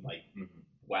 like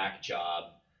whack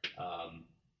job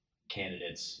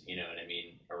candidates. You know what I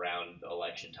mean? Around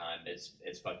election time,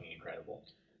 it's fucking incredible.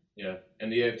 Yeah,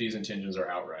 and the AfD's intentions are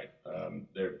outright.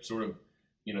 They're sort of,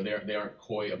 they aren't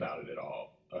coy about it at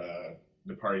all.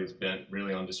 The party is bent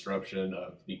really on disruption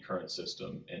of the current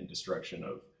system and destruction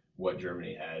of what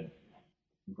Germany had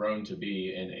grown to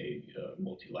be in a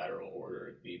multilateral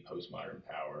order, the postmodern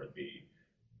power, the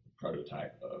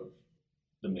prototype of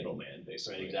the middleman,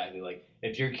 basically. Right, exactly. Like,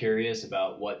 if you're curious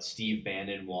about what Steve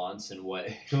Bannon wants and what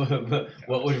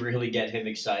what would really get him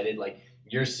excited, like,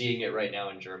 you're seeing it right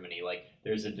now in Germany. Like,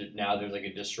 there's like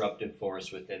a disruptive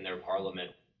force within their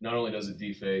parliament. Not only does it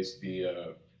deface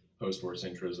the post-war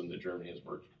centrism that Germany has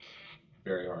worked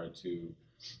very hard to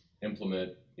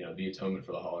implement, the atonement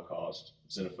for the Holocaust,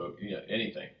 xenophobia,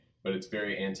 anything, but it's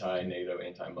very anti-NATO,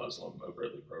 anti-Muslim,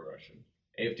 overtly pro-Russian.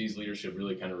 AfD's leadership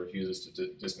really kind of refuses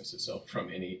to distance itself from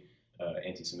any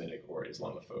anti-Semitic or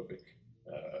Islamophobic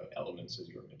elements, as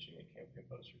you were mentioning in campaign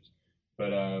posters.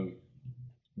 But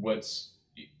what's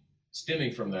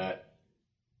stemming from that,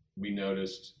 we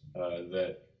noticed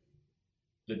that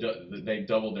they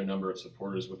doubled their number of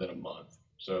supporters within a month.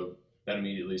 So that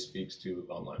immediately speaks to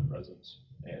online presence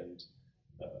and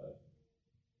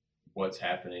what's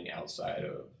happening outside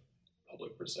of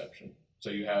public perception. So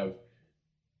you have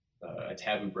a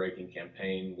taboo-breaking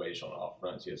campaign waged on all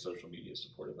fronts. You have social media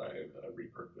supported by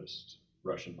repurposed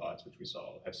Russian bots, which we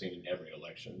have seen in every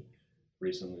election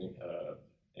recently.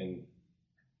 And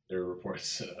there are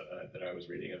reports that I was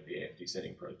reading of the AfD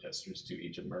sending protesters to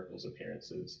each of Merkel's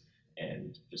appearances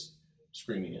and just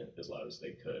screaming it as loud as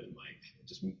they could, and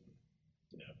just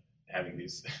having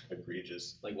these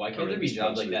egregious. Like, why can't there be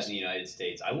jobs like that in the United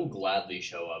States? I will gladly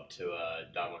show up to a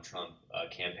Donald Trump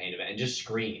campaign event and just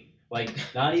scream. Like,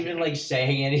 not even like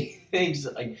saying anything.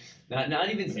 Like, not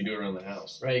even. You do it around the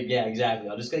house, right? Yeah, exactly.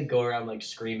 I'll just go around like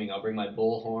screaming. I'll bring my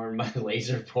bullhorn, my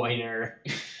laser pointer.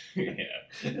 Yeah,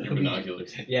 your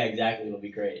binoculars. Yeah, exactly. It'll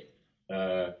be great.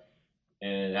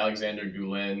 And Alexander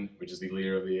Gulen, which is the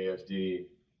leader of the AfD,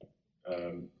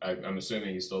 I'm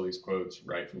assuming he stole these quotes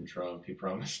right from Trump. He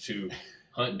promised to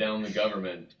hunt down the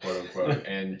government, quote unquote,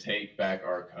 and take back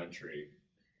our country.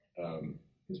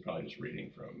 He's probably just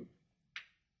reading from.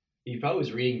 He probably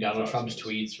was reading Donald Trump's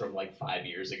tweets from like 5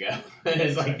 years ago.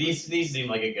 It's like these seem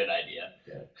like a good idea.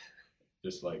 Yeah,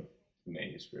 just like the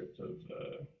manuscript of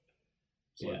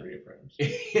Celebrity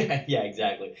Apprentice. Yeah,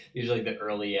 exactly. These are like the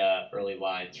early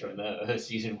lines from the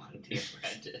season 1 of The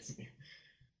Apprentice.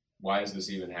 Why is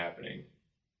this even happening?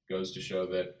 Goes to show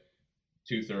that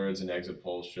 2/3 in exit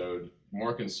polls showed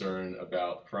more concern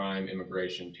about crime,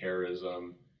 immigration,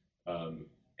 terrorism,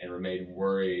 and remained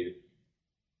worried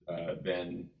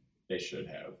than they should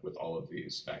have with all of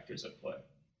these factors at play.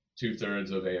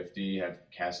 2/3 of AFD have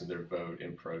casted their vote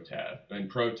in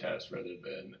protest rather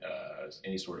than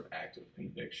any sort of act of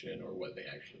conviction or what they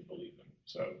actually believe in.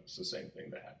 So it's the same thing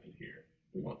that happened here.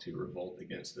 We want to revolt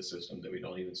against the system that we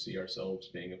don't even see ourselves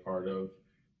being a part of,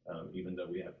 even though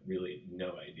we have really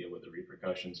no idea what the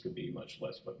repercussions could be, much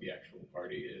less what the actual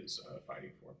party is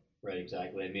fighting for. Right,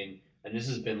 exactly. I mean, and this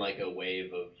has been like a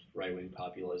wave of right-wing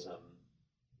populism,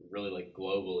 really like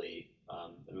globally.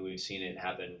 I mean, we've seen it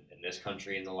happen in this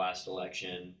country in the last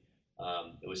election.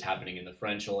 It was happening in the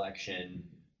French election,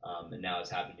 and now it's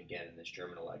happened again in this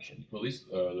German election. Well, at least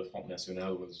the Front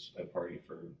National was a party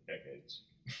for decades.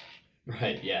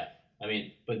 Right, yeah.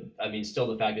 Still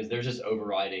the fact is there's this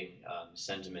overriding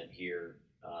sentiment here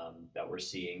that we're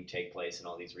seeing take place in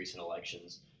all these recent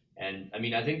elections. And I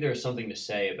mean, I think there's something to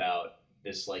say about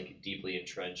this like deeply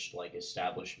entrenched like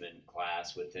establishment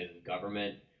class within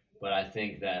government, but I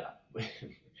think that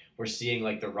we're seeing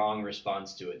like the wrong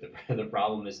response to it. The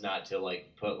problem is not to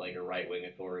like put like a right-wing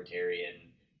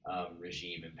authoritarian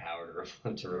regime in power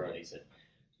to replace it.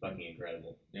 It's fucking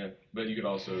incredible. Yeah, but you could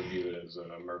also view it as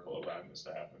Merkel allowing this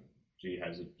to happen. She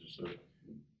has just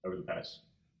over the past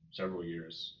several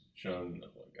years shown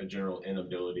a general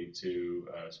inability to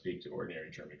speak to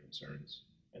ordinary German concerns,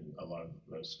 and a lot of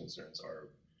those concerns are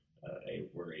a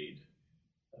worried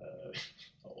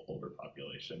older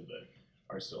population that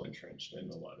are still entrenched in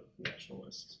a lot of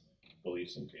nationalist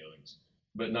beliefs and feelings.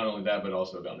 But not only that, but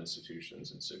also about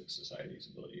institutions and civic society's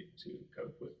ability to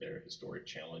cope with their historic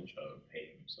challenge of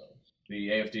hating themselves.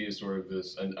 The AFD is sort of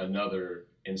this another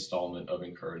installment of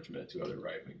encouragement to other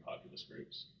right-wing populist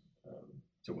groups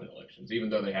to win elections, even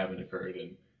though they haven't occurred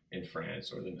in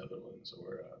France or the Netherlands.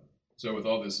 So with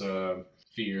all this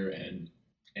fear and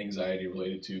anxiety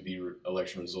related to the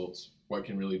election results, what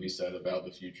can really be said about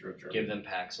the future of Germany? Give them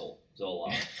Paxil,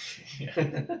 Zoloft.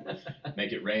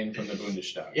 Make it rain from the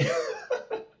Bundestag.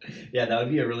 Yeah, that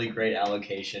would be a really great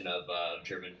allocation of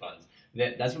German funds.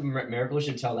 That's what Merkel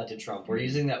should tell that to Trump. We're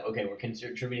using that, okay, we're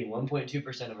contributing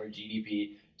 1.2% of our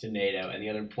GDP to NATO, and the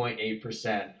other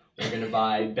 0.8% we're going to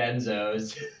buy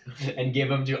benzos and give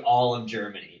them to all of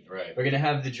Germany. Right. We're going to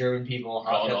have the German people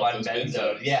hopped up on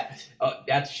benzos. Yeah.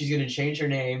 She's going to change her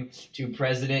name to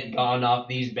President Gone Off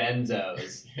These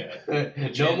Benzos. Yeah.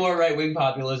 No more right-wing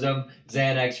populism.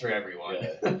 Xanax for everyone.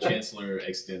 Yeah. Chancellor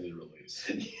extended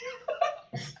release.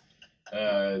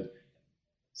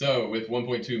 So with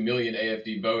 1.2 million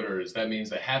AFD voters, that means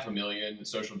that 500,000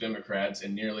 Social Democrats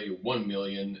and nearly 1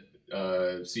 million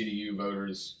CDU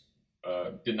voters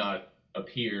did not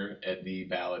appear at the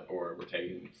ballot or were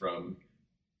taken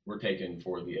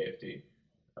for the AFD.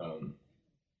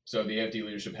 So the AFD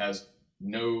leadership has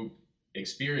no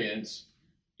experience,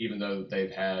 even though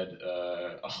they've had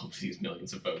all of these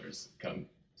millions of voters come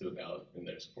to the ballot in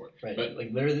their support. Right. But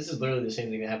like literally, this is literally the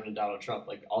same thing that happened to Donald Trump.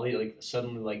 Like all the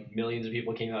suddenly millions of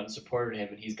people came out and supported him,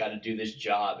 and he's got to do this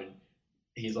job, and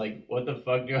he's like, "What the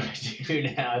fuck do I do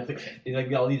now?" He's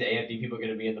like, all these AFD people are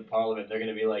going to be in the parliament. They're going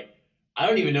to be like, I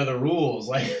don't even know the rules.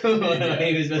 Like,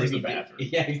 where's the bathroom?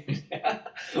 Yeah,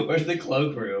 where's the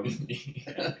cloakroom?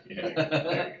 There we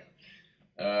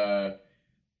go.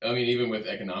 I mean, even with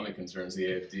economic concerns, the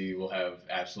AFD will have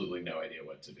absolutely no idea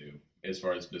what to do as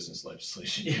far as business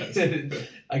legislation goes.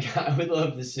 I would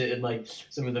love to sit in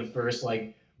some of the first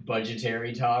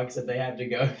budgetary talks that they have to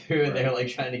go through, and they're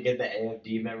trying to get the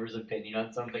AFD members' opinion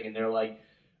on something, and they're like,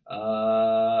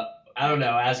 I don't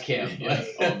know, ask him. Yeah,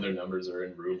 all of their numbers are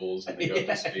in rubles, and they go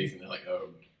to speak, and they're like,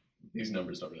 oh, these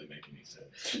numbers don't really make any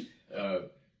sense.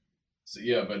 The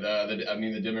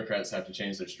Democrats have to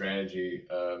change their strategy,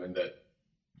 and that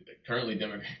currently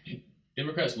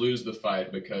Democrats lose the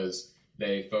fight because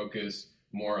they focus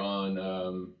more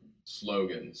on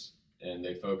slogans, and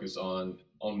they focus on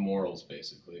morals,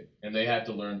 basically. And they have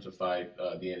to learn to fight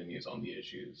the enemies on the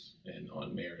issues and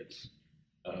on merits.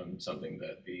 Something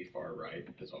that the far right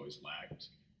has always lacked.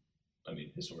 I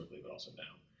mean, historically, but also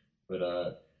now. But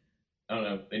I don't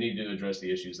know. They need to address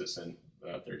the issues that sent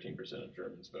 13% of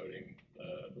Germans voting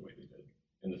the way they did,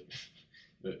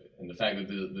 and the fact that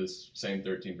this same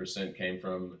 13% came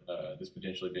from this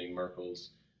potentially being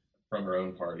Merkel's from her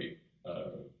own party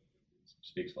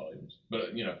speaks volumes.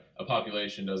 But a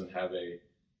population doesn't have a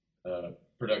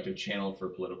productive channel for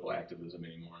political activism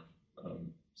anymore.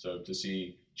 So to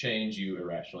see change, you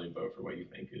irrationally vote for what you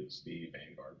think is the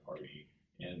vanguard party,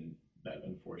 and that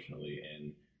unfortunately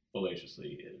and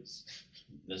fallaciously is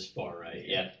this far right.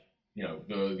 Yeah.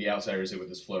 the outsiders hit with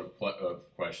this flood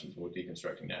of questions. Will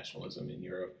deconstructing nationalism in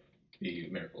Europe be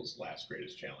Merkel's last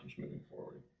greatest challenge moving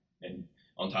forward? And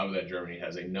on top of that, Germany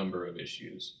has a number of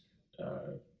issues,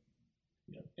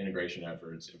 integration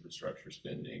efforts, infrastructure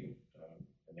spending,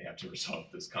 and they have to resolve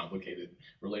this complicated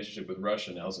relationship with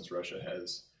Russia now, since Russia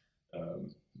has,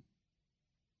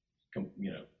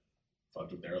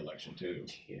 fucked with their election too.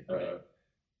 Yeah, right.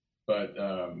 But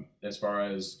as far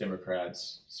as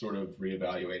Democrats sort of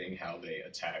reevaluating how they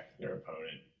attack their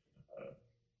opponent,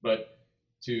 but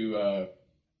to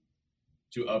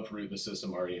uproot the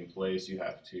system already in place, you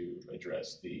have to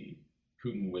address the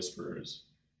Putin whisperers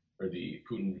or the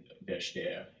Putin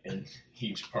Versteher in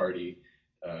each party,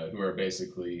 who are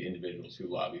basically individuals who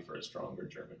lobby for a stronger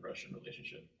German-Russian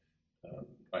relationship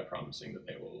by promising that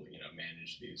they will,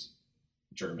 manage these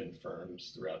German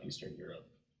firms throughout Eastern Europe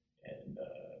and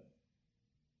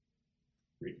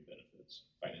reap benefits,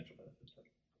 financial benefits.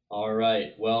 All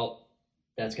right. Well,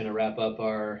 that's going to wrap up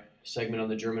our segment on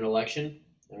the German election.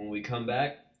 And when we come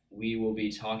back, we will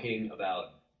be talking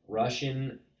about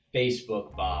Russian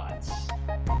Facebook bots.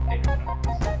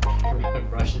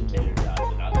 Russian tater tots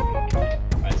are not the good guy.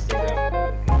 All right, stay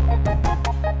around.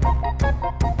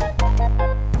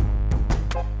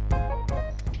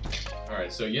 All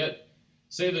right, so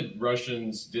say that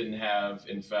Russians didn't have,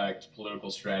 in fact, political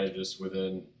strategists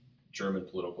within German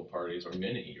political parties or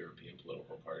many European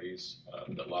political parties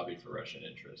that lobby for Russian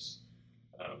interests.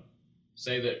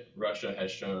 Say that Russia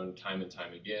has shown time and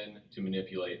time again to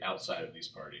manipulate outside of these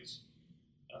parties.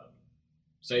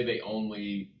 Say they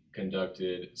only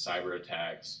conducted cyber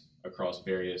attacks across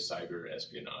various cyber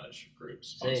espionage groups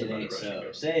sponsored by the Russian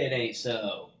government. Say it ain't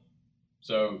so.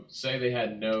 So say they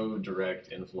had no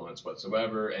direct influence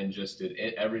whatsoever and just did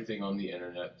everything on the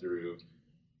internet through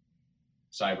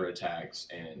cyber attacks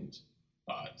and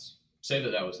bots. Say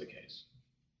that was the case.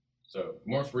 So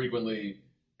more frequently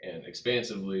and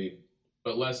expansively,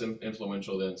 but less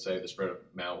influential than, say, the spread of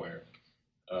malware.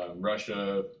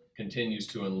 Russia continues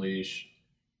to unleash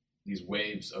these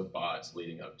waves of bots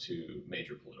leading up to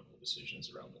major political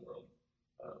decisions around the world.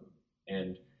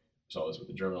 And we saw this with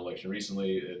the German election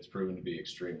recently. It's proven to be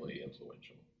extremely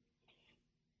influential.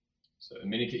 So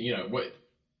many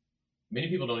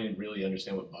people don't even really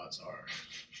understand what bots are.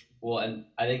 Well, and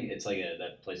I think it's like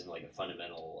that plays in like a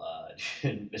fundamental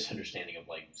misunderstanding of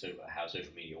like sort of how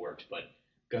social media works. But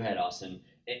go ahead, Austin.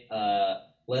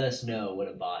 Let us know what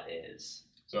a bot is.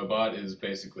 So a bot is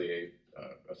basically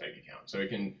a fake account. So it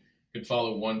could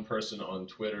follow one person on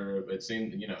Twitter, but it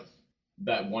seems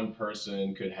that one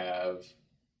person could have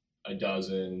a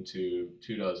dozen to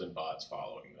 24 bots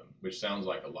following them, which sounds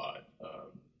like a lot,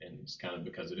 and it's kind of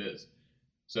because it is.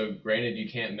 So granted, you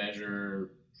can't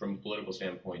measure, from a political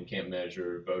standpoint, you can't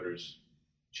measure voters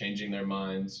changing their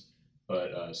minds,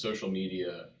 but social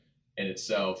media in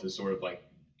itself is sort of like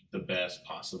the best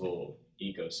possible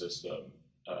ecosystem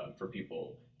for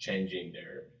people changing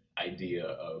their idea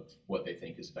of what they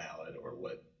think is valid or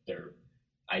what their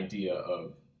idea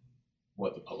of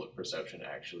what the public perception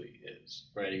actually is.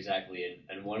 Right, exactly.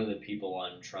 And one of the people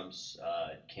on Trump's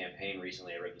campaign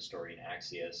recently, I read the story in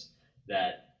Axios,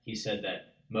 that he said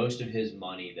that most of his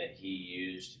money that he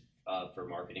used for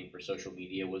marketing for social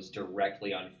media was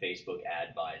directly on Facebook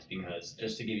ad buys because,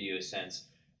 just to give you a sense,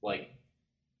 like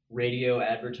radio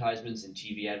advertisements and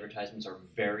TV advertisements are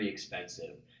very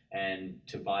expensive. And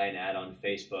to buy an ad on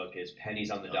Facebook is pennies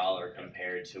on the dollar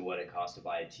compared to what it costs to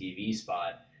buy a TV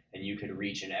spot. And you could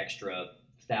reach an extra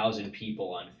 1,000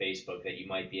 people on Facebook that you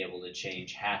might be able to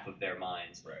change half of their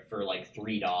minds for like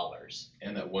 $3.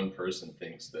 And that one person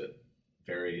thinks that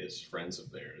various friends of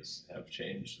theirs have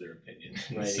changed their opinion.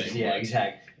 Exactly.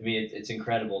 I mean, it's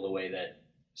incredible the way that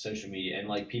social media and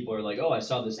like people are like, oh, I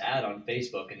saw this ad on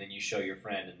Facebook, and then you show your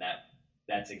friend, and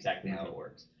that's exactly how it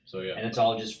works. So yeah, and it's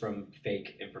all just from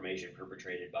fake information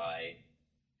perpetrated by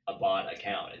a bot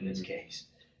account in this case.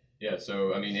 Yeah,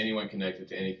 so I mean, anyone connected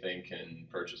to anything can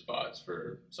purchase bots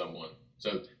for someone.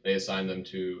 So they assign them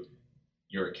to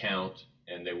your account,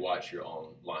 and they watch your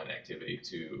online activity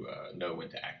to know when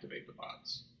to activate the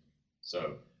bots.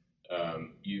 So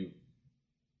you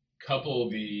couple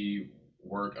the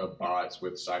work of bots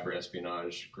with cyber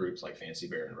espionage groups like Fancy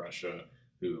Bear in Russia,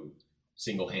 who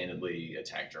single-handedly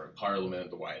attack German Parliament,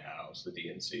 the White House, the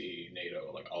DNC,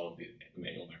 NATO, like all of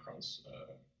Emmanuel Macron's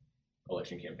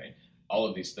election campaign. All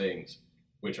of these things,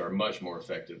 which are much more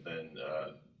effective than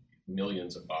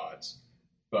millions of bots.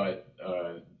 But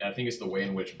I think it's the way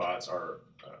in which bots are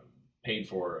paid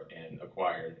for and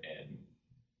acquired and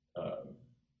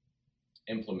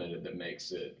implemented that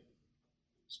makes it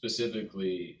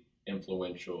specifically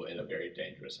influential in a very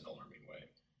dangerous and alarming way.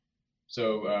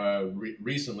 So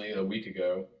recently, a week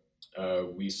ago,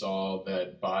 we saw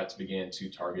that bots began to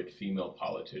target female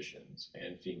politicians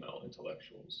and female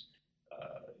intellectuals.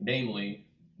 Namely,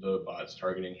 the bots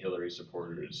targeting Hillary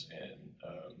supporters and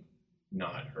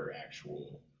not her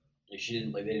actual. They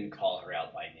didn't call her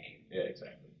out by name. Yeah,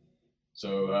 exactly.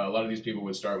 So a lot of these people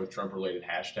would start with Trump-related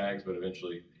hashtags, but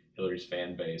eventually Hillary's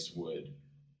fan base would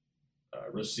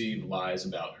receive lies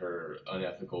about her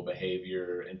unethical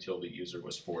behavior until the user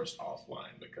was forced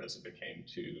offline because it became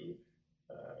too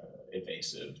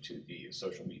evasive to the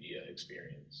social media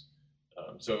experience.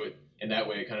 In that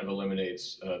way, it kind of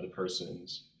eliminates the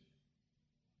person's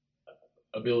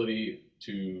ability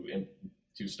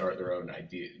to start their own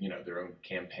idea, their own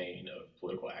campaign of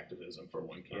political activism for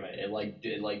one campaign. Right.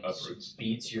 It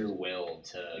beats your will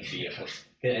to be able.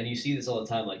 And you see this all the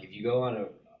time. Like if you go on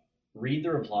read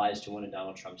the replies to one of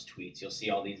Donald Trump's tweets, you'll see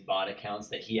all these bot accounts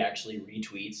that he actually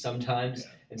retweets sometimes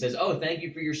and says, "Oh, thank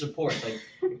you for your support." It's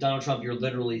like Donald Trump, you're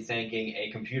literally thanking a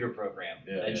computer program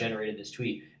that generated this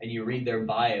tweet, and you read their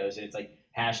bios, and it's like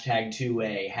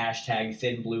 #2A,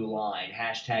 #thin blue line,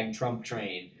 #Trump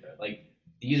train. Yeah. Like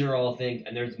these are all things,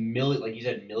 and there's like you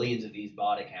said, millions of these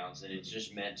bot accounts, and it's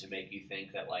just meant to make you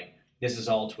think that like this is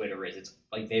all Twitter is. It's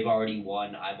like they've already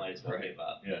won. I might as well give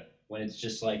up. Yeah. When it's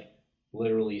just like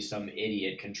literally some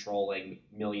idiot controlling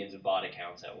millions of bot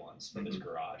accounts at once from his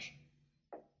garage.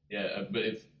 Yeah,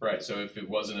 so if it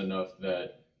wasn't enough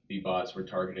that the bots were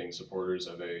targeting supporters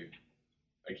of a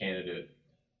candidate,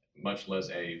 much less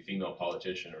a female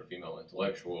politician or female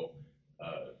intellectual,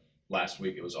 last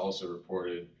week it was also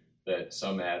reported that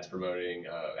some ads promoting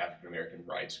African American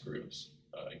rights groups,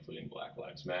 including Black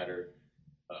Lives Matter,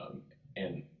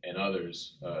 and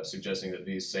others, suggesting that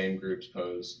these same groups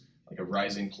pose like a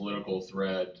rising political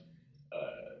threat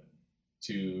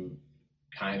to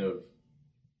kind of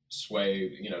sway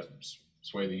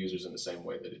the users in the same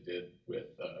way that it did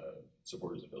with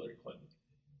supporters of Hillary Clinton.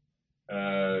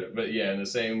 But yeah, in the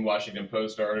same Washington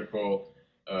Post article,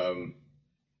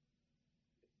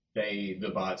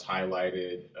 the bots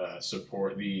highlighted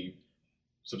the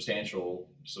substantial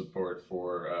support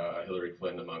for Hillary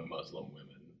Clinton among Muslim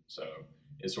women. So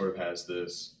it sort of has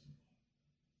this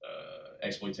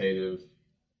exploitative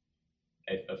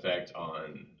effect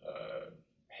on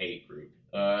hate group.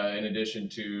 In addition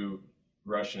to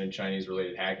Russian and Chinese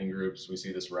related hacking groups, we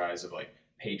see this rise of like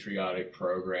patriotic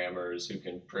programmers who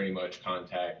can pretty much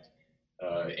contact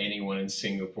anyone in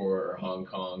Singapore or Hong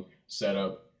Kong, set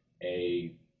up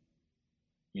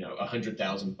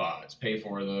 100,000 bots, pay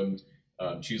for them,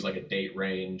 choose like a date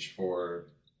range for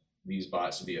these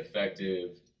bots to be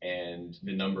effective, and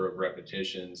the number of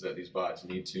repetitions that these bots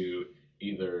need to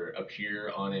either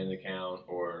appear on an account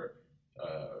or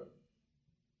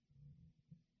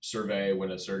survey when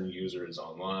a certain user is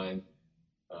online.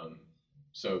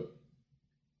 So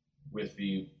with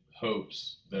the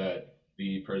hopes that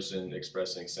the person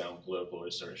expressing sound political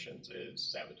assertions is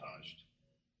sabotaged.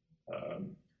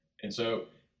 And so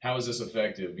how is this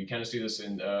effective? We kind of see this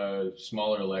in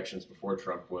smaller elections before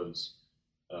Trump won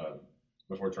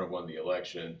the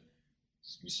election.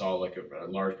 You saw like a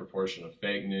large proportion of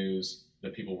fake news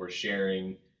that people were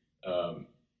sharing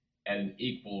at an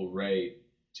equal rate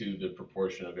to the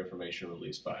proportion of information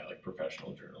released by like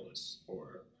professional journalists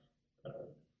or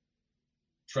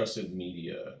trusted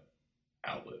media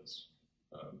outlets.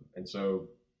 And so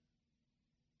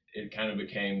it kind of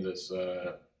became this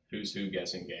who's who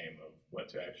guessing game of what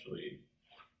to actually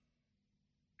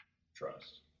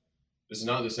trust. This is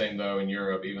not the same though in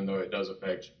Europe, even though it does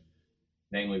affect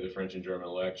namely the French and German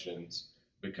elections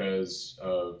because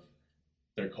of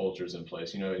their cultures in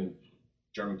place. In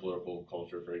German political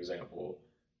culture, for example,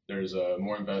 there's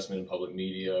more investment in public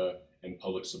media and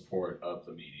public support of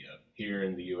the media. Here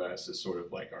in the U.S., it's sort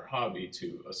of like our hobby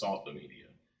to assault the media.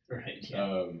 Right.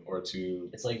 Yeah. Or to...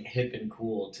 It's like hip and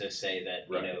cool to say that,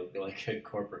 right. Like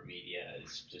corporate media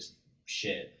is just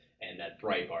shit and that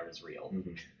Breitbart is real.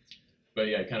 Mm-hmm. But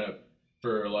yeah, kind of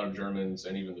for a lot of Germans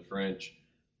and even the French,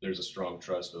 there's a strong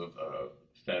trust of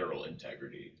federal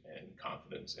integrity and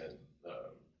confidence in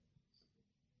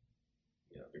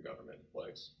the government in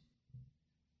place.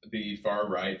 The far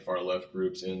right, far left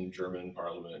groups in German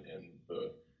parliament and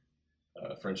the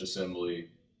French assembly,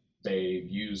 they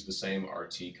use the same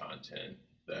RT content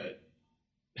that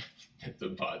the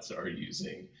bots are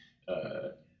using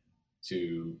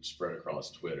to spread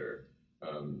across Twitter.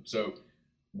 So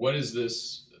what is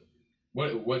this?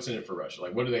 What's in it for Russia?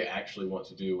 Like, what do they actually want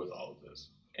to do with all of this?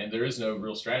 And there is no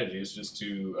real strategy. It's just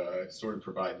to sort of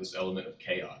provide this element of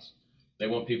chaos. They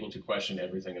want people to question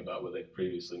everything about what they've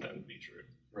previously known to be true.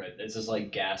 Right. This is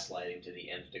like gaslighting to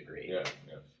the nth degree. Yeah.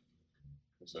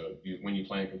 So when you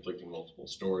plan conflicting multiple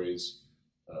stories,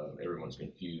 everyone's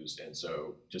confused. And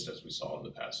so just as we saw in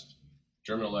the past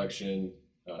German election,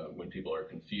 when people are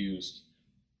confused,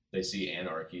 they see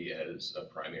anarchy as a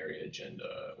primary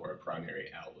agenda or a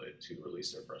primary outlet to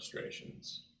release their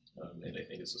frustrations. And they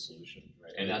think it's a solution.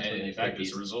 Right. And in fact,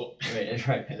 it's a result.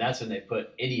 Right. And that's when they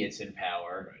put idiots in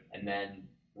power, Right. and then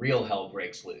real hell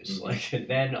breaks loose. Mm-hmm. Like,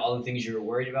 then all the things you were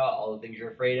worried about, all the things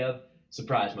you're afraid of,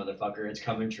 surprise, motherfucker, it's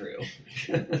coming true.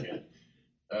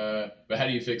 Yeah. But how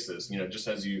do you fix this?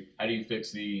 How do you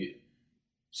fix the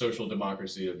social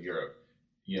democracy of Europe?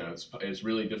 It's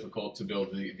really difficult to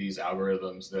build these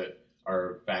algorithms that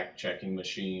are fact-checking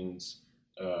machines,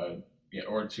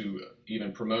 or to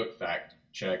even promote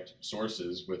fact-checked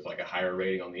sources with like a higher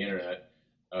rating on the internet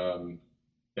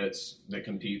that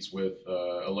competes with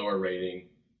a lower rating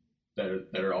that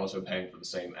are also paying for the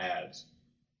same ads.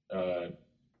 And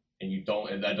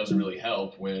that doesn't really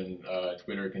help when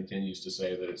Twitter continues to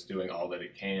say that it's doing all that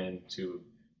it can to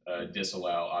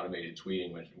disallow automated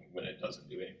tweeting when it doesn't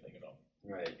do anything at all.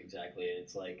 Right, exactly.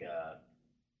 It's like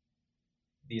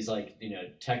these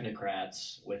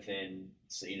technocrats within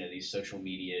these social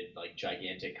media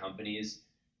gigantic companies.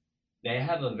 They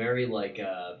have a very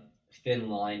thin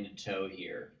line to toe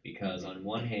here, because on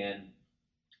one hand,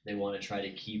 they want to try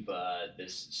to keep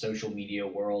this social media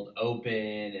world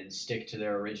open and stick to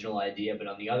their original idea, but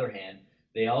on the other hand,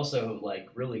 they also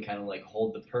really kind of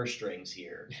hold the purse strings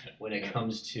here when it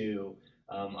comes to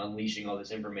unleashing all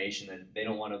this information, that they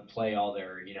don't want to play all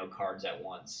their cards at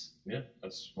once. Yeah,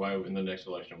 that's why in the next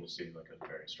election we'll see a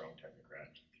very strong technocrat,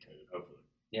 hopefully.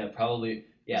 Yeah, probably.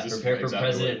 Yeah, This prepare for exactly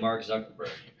President Mark Zuckerberg.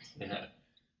 Yeah.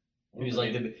 Who's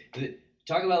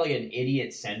talk about an idiot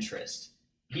centrist.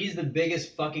 He's the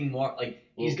biggest fucking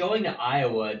he's going to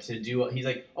Iowa to do. He's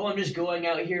like, oh, I'm just going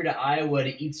out here to Iowa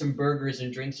to eat some burgers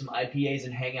and drink some IPAs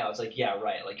and hang out. It's like, yeah,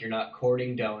 right. You're not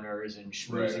courting donors and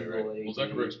schmoozing. Right. Well,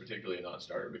 Zuckerberg's particularly a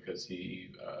non-starter because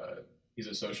he's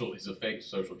a fake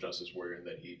social justice warrior in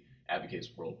that he advocates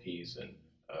world peace and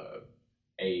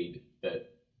aid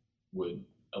that would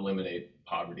eliminate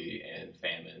poverty and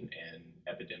famine and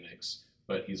epidemics.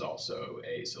 But he's also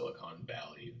a Silicon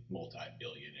Valley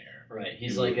multi-billionaire. Right,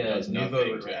 he's like a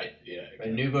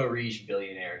nouveau riche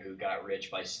billionaire who got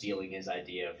rich by stealing his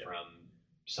idea from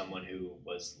someone who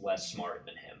was less smart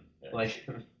than him.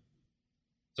 Yeah.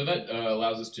 So that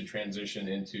allows us to transition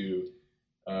into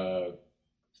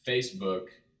Facebook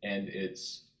and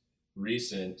its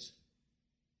recent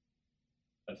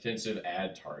offensive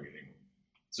ad targeting.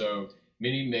 So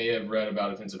many may have read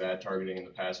about offensive ad targeting in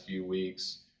the past few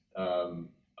weeks.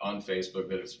 On Facebook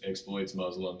that exploits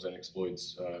Muslims and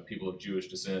exploits people of Jewish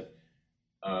descent,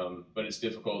 but it's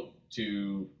difficult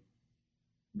to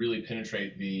really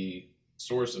penetrate the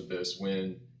source of this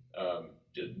when,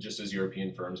 just as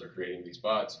European firms are creating these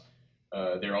bots,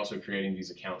 they're also creating these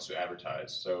accounts to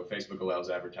advertise. So Facebook allows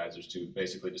advertisers to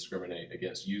basically discriminate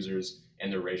against users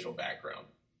and their racial background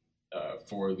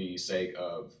for the sake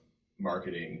of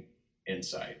marketing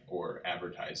insight or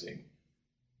advertising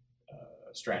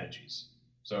strategies.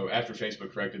 So after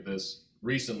Facebook corrected this,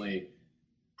 recently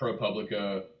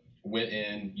ProPublica went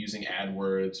in using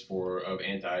AdWords of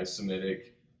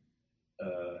anti-Semitic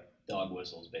dog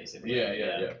whistles, basically.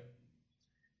 Yeah.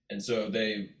 And so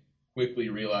they quickly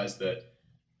realized that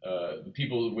the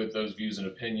people with those views and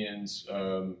opinions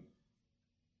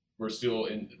were still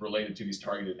related to these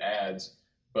targeted ads,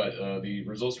 but the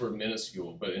results were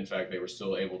minuscule. But in fact, they were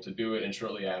still able to do it. And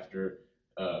shortly after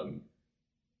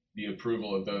the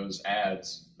approval of those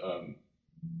ads,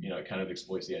 it kind of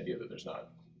exploits the idea that there's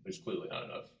clearly not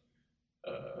enough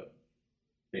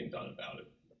being done about it.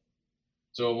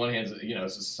 So on one hand,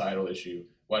 it's a societal issue.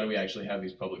 Why do we actually have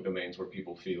these public domains where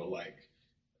people feel like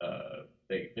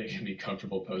they can be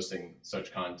comfortable posting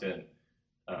such content?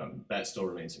 That still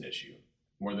remains an issue,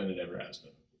 more than it ever has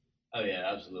been. Oh yeah,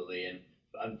 absolutely.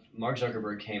 And Mark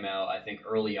Zuckerberg came out, I think,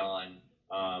 early on,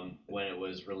 when it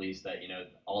was released that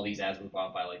all these ads were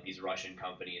bought by these Russian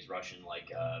companies, Russian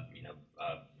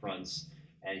fronts,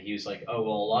 and he was like, oh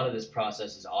well, a lot of this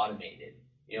process is automated.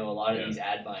 A lot of these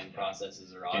ad buying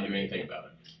processes are automated. Can't do anything about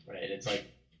it. Right? It's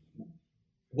like,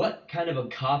 what kind of a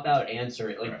cop out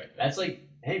answer? That's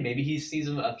hey, maybe he sees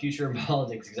a future in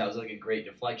politics, because that was a great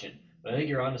deflection. But I think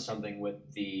you're onto something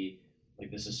with the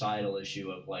societal issue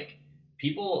of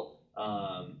people.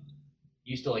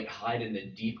 Used to hide in the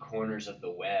deep corners of the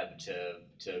web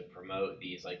to promote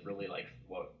these really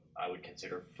what I would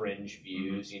consider fringe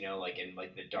views, in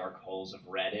the dark holes of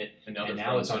Reddit. And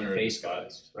now it's on Facebook.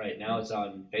 Disguised. Right, now it's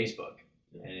on Facebook.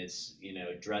 Yeah. And it's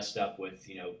dressed up with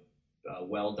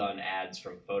well done ads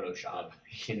from Photoshop.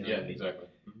 Yeah, exactly.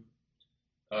 Mm-hmm.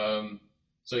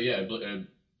 So yeah, it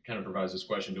kind of provides this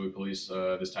question: do we police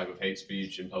this type of hate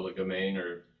speech in public domain,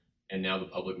 or and now the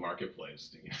public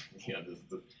marketplace?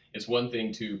 It's one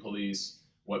thing to police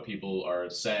what people are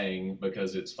saying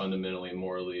because it's fundamentally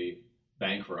morally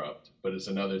bankrupt, but it's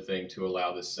another thing to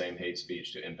allow this same hate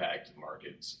speech to impact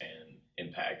markets and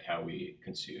impact how we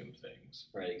consume things.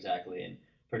 Right, exactly. And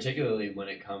particularly when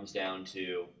it comes down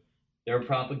to they're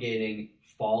propagating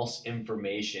false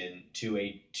information to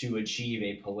achieve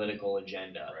a political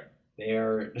agenda. Right. They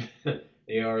are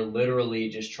they are literally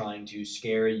just trying to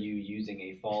scare you using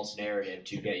a false narrative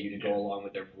to get you to go along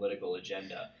with their political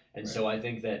agenda. And so I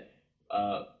think that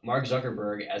Mark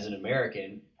Zuckerberg, as an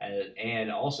American,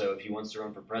 and also if he wants to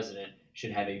run for president,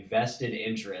 should have a vested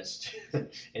interest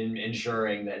in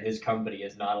ensuring that his company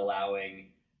is not allowing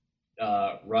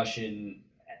Russian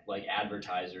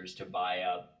advertisers to buy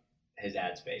up his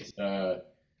ad space.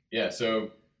 Yeah.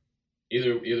 So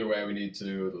either way, we need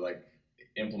to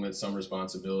implement some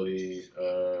responsibility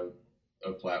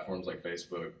of platforms like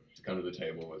Facebook to come to the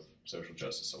table with social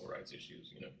justice, civil rights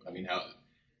issues. I mean, how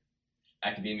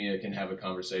academia can have a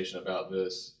conversation about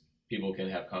this. People can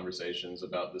have conversations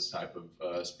about this type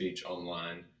of speech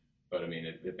online, but I mean,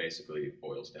 it basically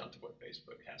boils down to what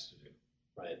Facebook has to do.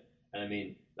 Right. And I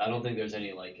mean, I don't think there's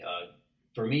any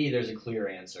for me, there's a clear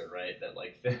answer, right? That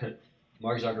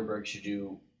Mark Zuckerberg should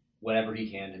do whatever he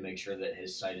can to make sure that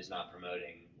his site is not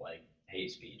promoting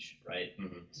hate speech, right?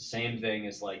 Mm-hmm. It's the same thing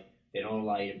as they don't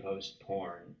allow you to post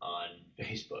porn on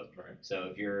Facebook. Right. So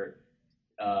if you're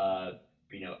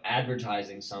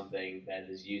advertising something that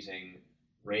is using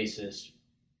racist,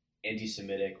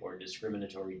 anti-Semitic, or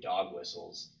discriminatory dog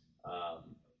whistles,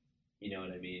 you know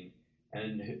what I mean?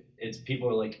 And it's people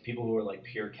who are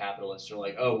pure capitalists are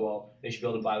oh, well, they should be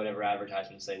able to buy whatever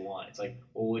advertisements they want. It's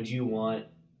well, would you want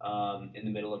in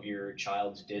the middle of your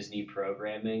child's Disney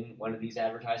programming one of these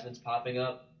advertisements popping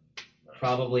up?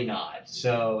 Probably not.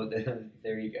 So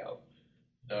there you go.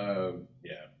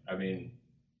 Yeah, I mean,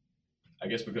 I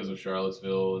guess because of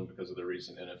Charlottesville and because of the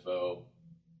recent NFL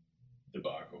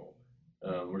debacle,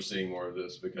 we're seeing more of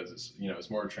this because it's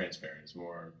more transparent, it's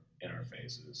more in our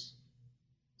faces,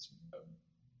 it's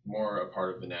more a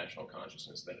part of the national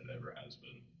consciousness than it ever has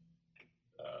been.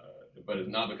 But it's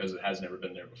not because it has never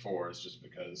been there before. It's just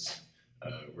because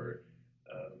we're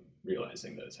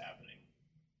realizing that it's happening.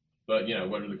 But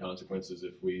what are the consequences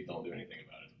if we don't do anything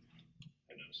about it?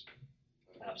 Who knows?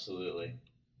 Absolutely.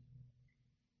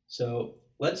 So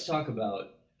let's talk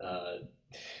about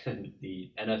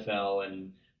the NFL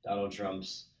and Donald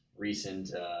Trump's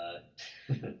recent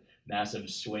massive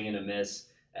swing and a miss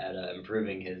at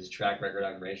improving his track record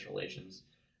on race relations.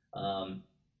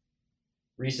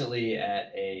 Recently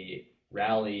at a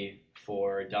rally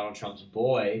for Donald Trump's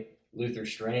boy, Luther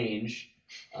Strange,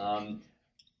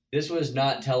 this was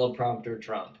not teleprompter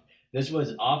Trump. This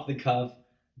was off the cuff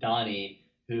Donnie,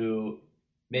 who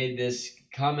made this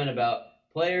comment about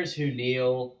players who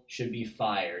kneel should be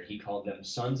fired. He called them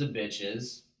sons of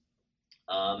bitches,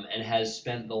 and has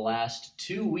spent the last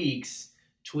 2 weeks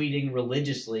tweeting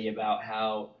religiously about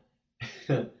how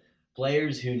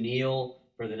players who kneel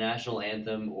for the national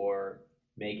anthem or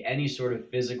make any sort of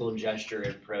physical gesture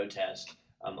in protest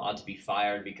ought to be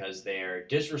fired because they're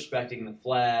disrespecting the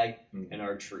flag and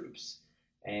our troops.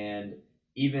 And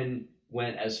even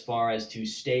went as far as to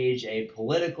stage a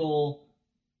political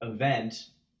event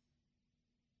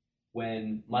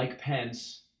when Mike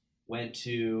Pence went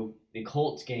to the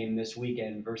Colts game this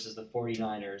weekend versus the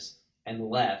 49ers and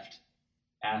left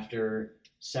after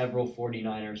several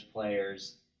 49ers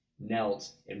players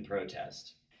knelt in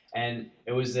protest. And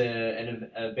it was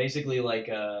basically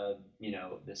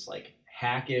this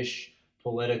hackish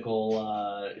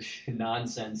political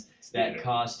nonsense that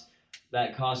cost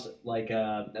I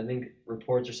think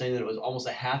reports are saying that it was almost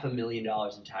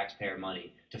 $500,000 in taxpayer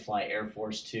money to fly Air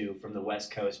Force Two from the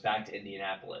West Coast back to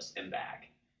Indianapolis and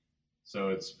back. So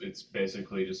it's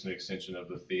basically just an extension of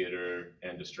the theater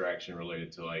and distraction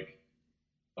related to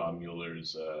Bob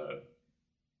Mueller's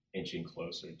inching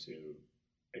closer to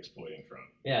exploiting Trump.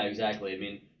 Yeah, exactly. I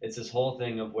mean, it's this whole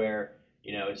thing of where,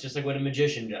 it's just like what a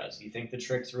magician does. You think the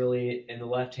trick's really in the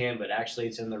left hand, but actually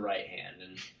it's in the right hand.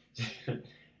 And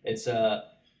it's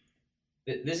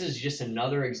this is just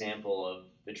another example of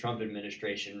the Trump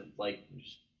administration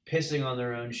just pissing on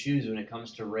their own shoes when it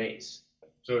comes to race.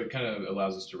 So it kind of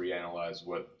allows us to reanalyze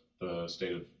what the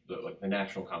state of the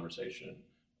national conversation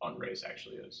on race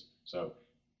actually is. So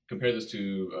compare this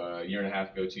to a year and a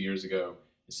half ago, 2 years ago.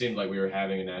 It seemed like we were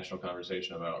having a national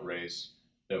conversation about race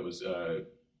that was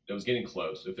getting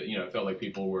close. It felt like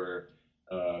people were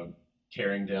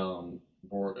tearing down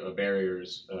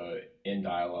barriers in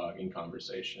dialogue, in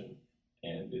conversation,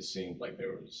 and it seemed like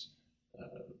there was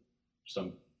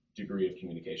some degree of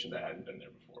communication that hadn't been there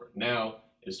before. Now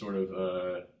it's sort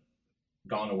of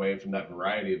gone away from that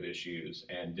variety of issues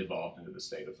and devolved into the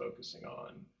state of focusing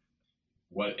on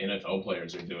what NFL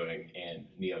players are doing and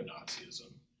neo-Nazism.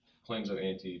 Claims of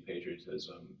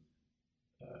anti-patriotism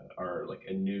are like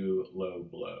a new low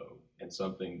blow and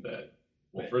something that,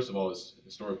 well, first of all, has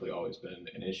historically always been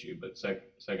an issue, but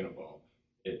second of all,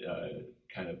 it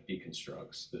kind of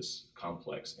deconstructs this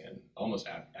complex and almost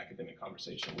academic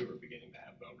conversation we were beginning to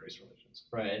have about race relations.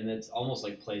 Right, and it's almost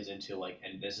like plays into like,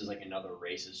 and this is like another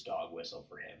racist dog whistle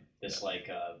for him. This like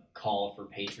call for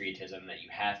patriotism that you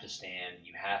have to stand,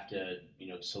 you have to,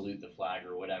 salute the flag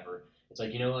or whatever. It's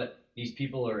like, you know what? These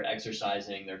people are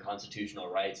exercising their constitutional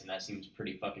rights, and that seems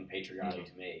pretty fucking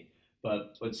patriotic to me.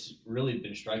 But what's really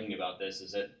been striking about this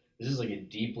is that this is like a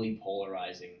deeply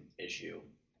polarizing issue.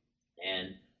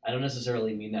 And I don't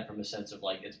necessarily mean that from a sense of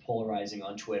like it's polarizing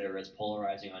on Twitter, it's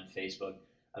polarizing on Facebook.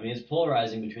 I mean, it's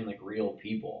polarizing between like real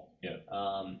people. Yeah.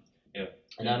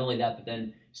 And not only that, but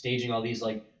then staging all these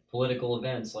like political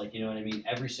events, like, you know what I mean?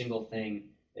 Every single thing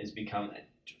has become.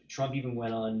 Trump even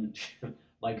went on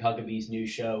Mike Huckabee's new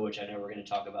show, which I know we're going to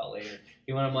talk about later.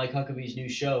 He went on Mike Huckabee's new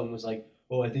show and was like,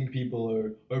 "Oh, I think people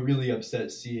are really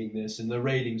upset seeing this, and the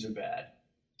ratings are bad."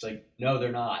 It's like, no,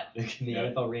 they're not. The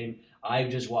NFL rating. I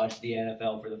just watched the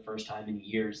NFL for the first time in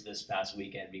years this past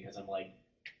weekend because I'm like,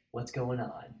 what's going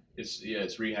on? It's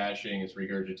rehashing, it's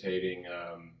regurgitating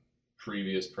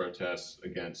previous protests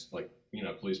against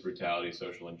police brutality,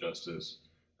 social injustice,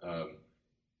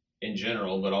 in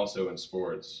general, but also in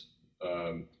sports.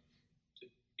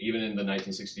 Even in the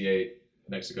 1968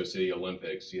 Mexico City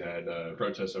Olympics, you had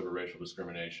protests over racial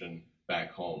discrimination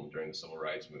back home during the civil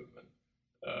rights movement.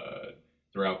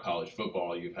 Throughout college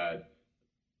football, you've had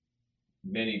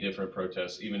many different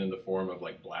protests, even in the form of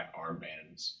like black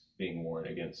armbands being worn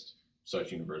against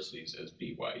such universities as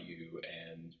BYU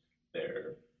and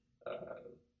their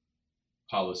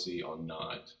policy on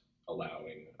not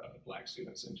allowing black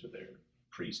students into their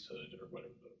priesthood or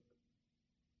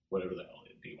whatever the hell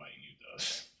BYU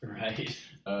does. Right.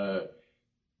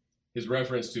 His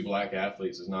reference to black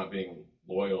athletes as not being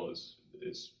loyal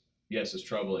is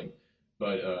troubling,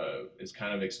 but it's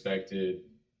kind of expected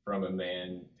from a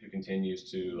man who continues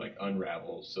to like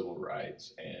unravel civil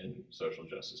rights and social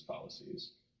justice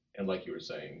policies, and like you were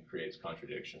saying, creates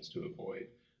contradictions to avoid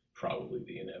probably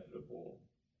the inevitable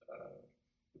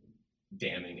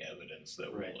damning evidence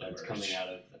that will that's emerge. Coming out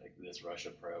of this Russia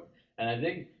probe. And I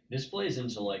think this plays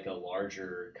into like a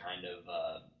larger kind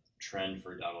of trend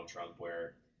for Donald Trump,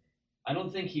 where I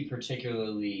don't think he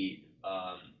particularly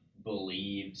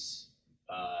believes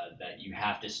that you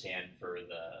have to stand for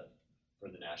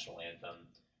the national anthem,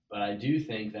 but I do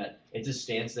think that it's a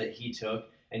stance that he took,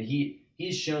 and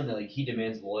he's shown that like he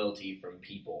demands loyalty from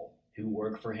people who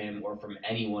work for him or from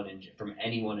anyone and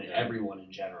everyone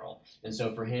in general. And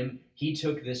so for him, he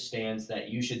took this stance that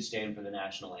you should stand for the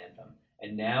national anthem.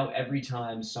 And now every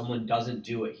time someone doesn't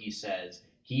do what he says,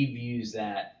 he views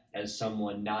that as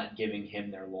someone not giving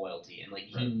him their loyalty. And like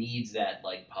he needs that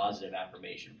like positive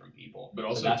affirmation from people. But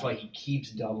also so that's why he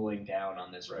keeps doubling down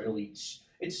on this really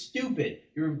it's stupid.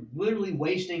 You're literally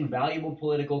wasting valuable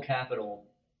political capital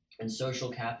and social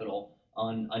capital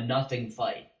on a nothing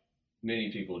fight.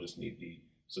 Many people just need the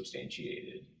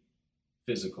substantiated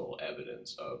physical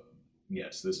evidence of,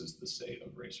 yes, this is the state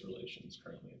of race relations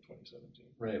currently in 2017.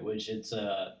 Right, which it's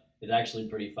actually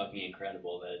pretty fucking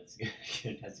incredible that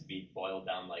it has to be boiled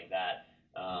down like that.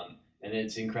 And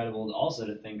it's incredible also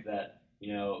to think that,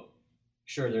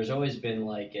 sure, there's always been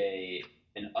like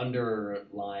an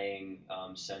underlying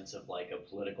sense of like a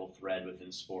political thread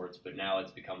within sports, but now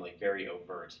it's become like very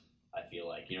overt, I feel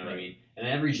like, you know what I mean? And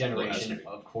every generation,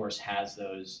 of course, has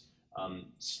those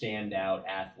standout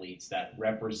athletes that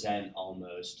represent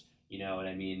almost, you know what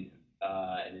I mean,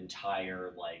 an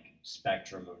entire like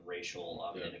spectrum of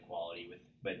racial inequality,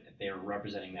 but they're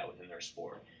representing that within their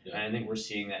sport. Yeah. And I think we're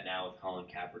seeing that now with Colin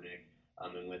Kaepernick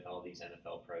and with all these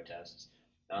NFL protests.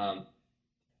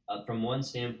 From one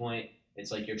standpoint, it's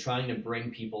like you're trying to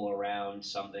bring people around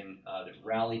something,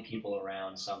 rally people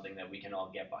around something that we can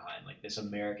all get behind, like this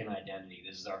American identity.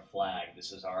 This is our flag.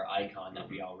 This is our icon that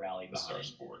we all rally behind. This is our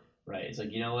sport. Right. It's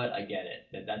like, you know what? I get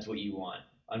it. That's what you want.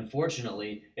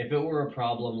 Unfortunately, if it were a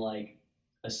problem like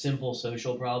a simple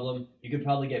social problem, you could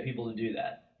probably get people to do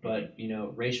that. But,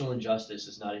 racial injustice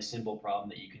is not a simple problem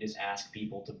that you can just ask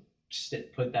people to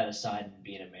put that aside and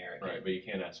be an American. Right, but you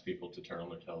can't ask people to turn on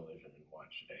their television and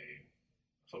watch a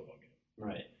football game.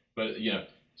 Right. But,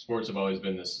 sports have always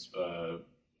been this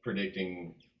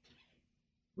predicting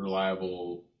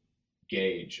reliable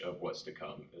gauge of what's to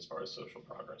come as far as social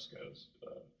progress goes,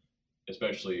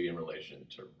 especially in relation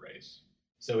to race.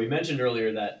 So we mentioned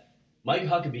earlier that Mike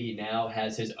Huckabee now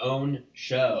has his own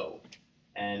show,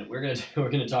 and we're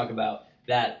gonna talk about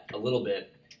that a little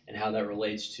bit and how that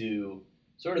relates to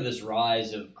sort of this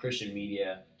rise of Christian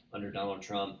media under Donald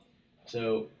Trump.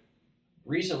 So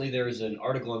recently there was an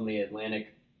article in The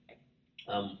Atlantic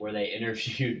where they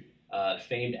interviewed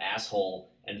famed asshole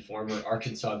and former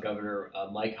Arkansas Governor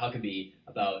Mike Huckabee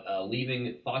about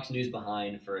leaving Fox News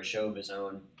behind for a show of his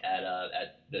own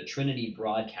at the Trinity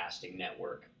Broadcasting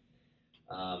Network.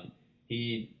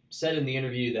 He said in the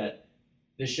interview that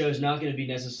this show is not going to be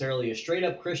necessarily a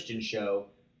straight-up Christian show,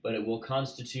 but it will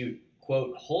constitute,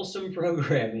 quote, wholesome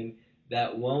programming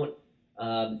that won't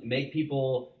make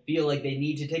people feel like they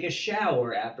need to take a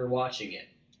shower after watching it.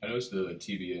 I noticed the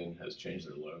TBN has changed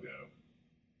their logo.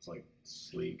 It's like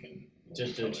sleek and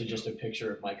just a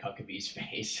picture of Mike Huckabee's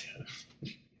face.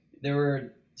 Yeah. There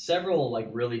were several like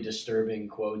really disturbing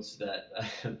quotes that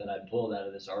that I pulled out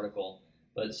of this article,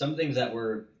 but some things that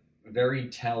were very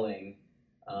telling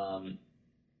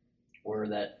were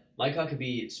that Mike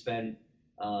Huckabee spent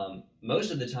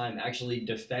most of the time actually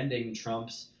defending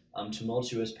Trump's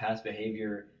tumultuous past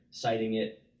behavior, citing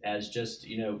it as just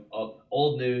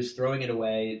old news, throwing it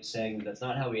away, saying that's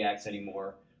not how he acts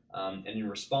anymore. And in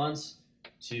response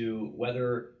to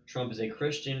whether Trump is a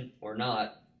Christian or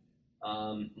not,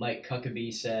 Mike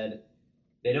Huckabee said,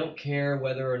 "They don't care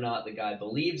whether or not the guy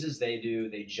believes as they do.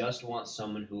 They just want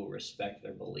someone who will respect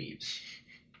their beliefs,"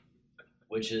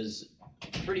 which is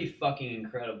pretty fucking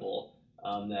incredible.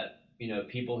 That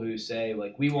people who say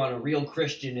like we want a real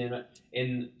Christian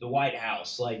in the White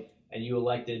House, like, and you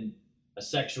elected a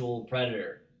sexual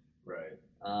predator. Right.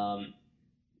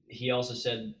 He also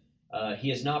said. He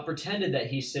has not pretended that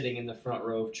he's sitting in the front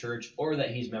row of church or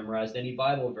that he's memorized any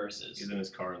Bible verses. He's in his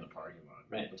car in the parking lot.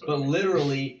 Right. But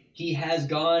literally, he has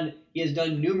done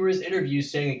numerous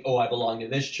interviews saying, "Oh, I belong to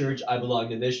this church, I belong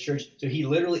to this church." So he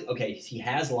literally, he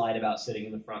has lied about sitting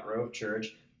in the front row of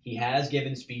church. He has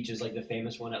given speeches like the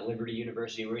famous one at Liberty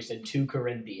University where he said 2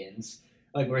 Corinthians,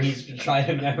 like where he's trying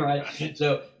to memorize.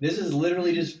 So this is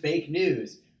literally just fake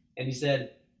news. And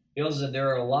he also said, there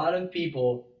are a lot of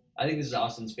people, I think this is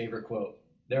Austin's favorite quote.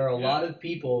 There are a lot of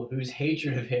people whose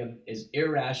hatred of him is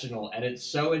irrational, and it's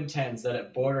so intense that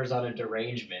it borders on a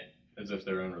derangement. As if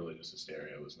their own religious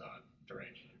hysteria was not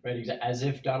derangement. Right, as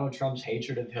if Donald Trump's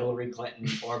hatred of Hillary Clinton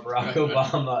or Barack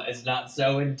Obama is not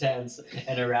so intense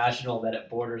and irrational that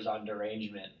it borders on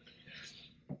derangement.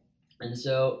 And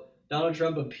so Donald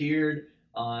Trump appeared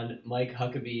on Mike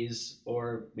Huckabee's,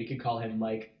 or we could call him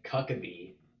Mike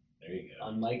Cuckabee. There you go.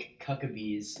 On Mike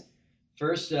Cuckabee's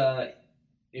first,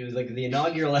 it was like the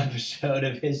inaugural episode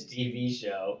of his TV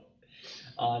show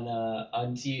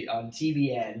on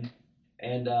TBN,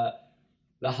 and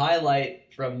the highlight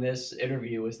from this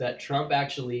interview was that Trump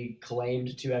actually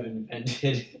claimed to have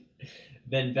invented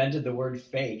the word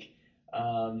fake.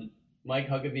 Mike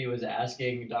Huckabee was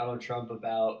asking Donald Trump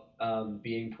about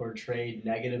being portrayed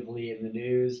negatively in the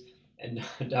news, and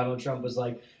Donald Trump was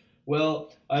like,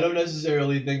 "Well, I don't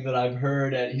necessarily think that I've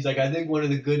heard it." He's like, "I think one of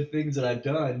the good things that I've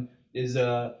done is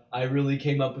I really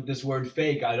came up with this word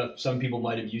fake. Some people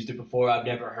might have used it before. I've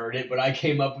never heard it, but I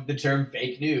came up with the term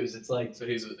fake news." It's like, so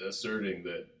he's asserting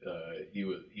that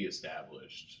he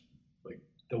established like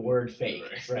the word fake,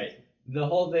 right? The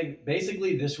whole thing,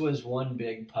 basically, this was one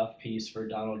big puff piece for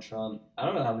Donald Trump. I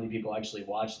don't know how many people actually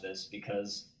watch this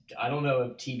because I don't know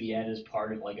if TBN is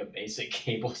part of like a basic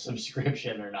cable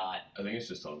subscription or not. I think it's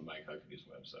just on Mike Huckabee's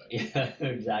website. Yeah,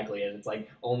 exactly. And it's like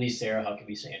only Sarah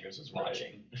Huckabee Sanders was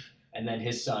watching. Right. And then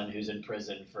his son, who's in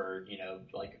prison for,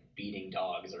 like beating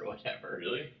dogs or whatever.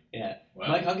 Really? Yeah. Wow.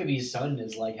 Mike Huckabee's son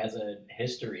has a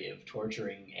history of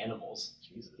torturing animals.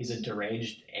 Jesus. He's a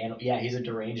deranged animal. Yeah, he's a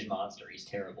deranged monster. He's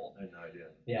terrible. I had no idea.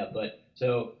 Yeah, but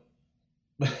so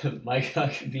Mike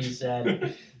Huckabee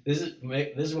said, this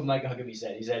is what Mike Huckabee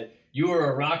said. He said, "You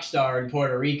were a rock star in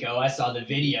Puerto Rico. I saw the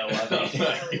video of it."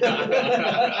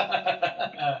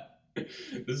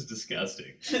 This is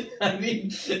disgusting. I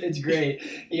mean, it's great.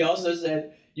 He also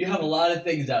said, "You have a lot of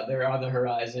things out there on the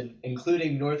horizon,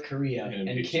 including North Korea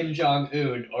and Kim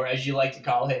Jong-un, or as you like to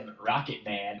call him, Rocket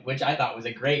Man," which I thought was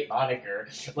a great moniker.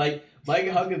 Like, Mike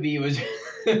Huckabee was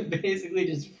basically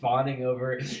just fawning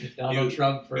over Donald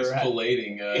Trump for... He was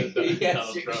filleting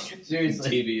Donald Trump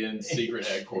seriously. in TBN's secret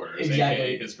headquarters, exactly.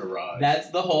 aka his garage.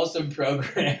 That's the wholesome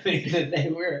programming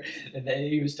that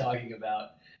he was talking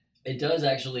about. It does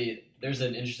actually... There's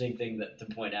an interesting thing to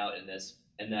point out in this,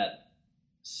 and that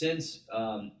since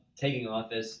taking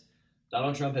office,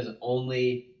 Donald Trump has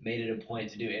only made it a point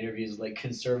to do interviews with like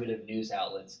conservative news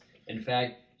outlets. In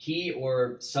fact, he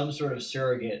or some sort of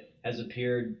surrogate has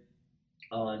appeared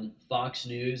on Fox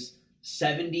News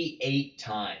 78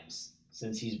 times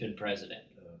since he's been president.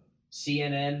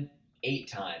 CNN 8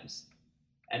 times.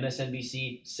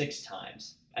 MSNBC 6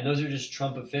 times. And those are just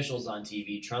Trump officials on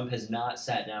TV. Trump has not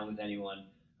sat down with anyone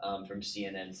from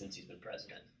CNN since he's been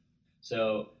president.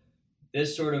 So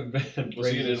this sort of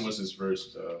CNN was his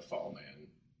first fall man.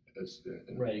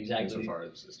 Right, exactly. Insofar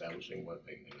as establishing what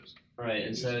fake news. Right,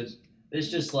 and so this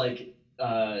just like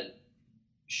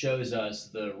shows us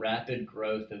the rapid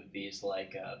growth of these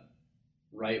like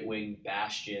right-wing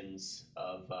bastions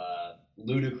of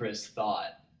ludicrous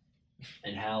thought,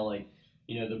 and how like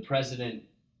the president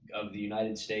of the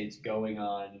United States going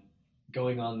on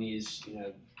these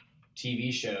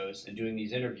TV shows and doing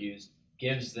these interviews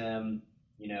gives them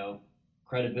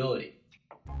credibility.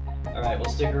 All right, we'll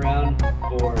stick around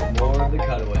for more of the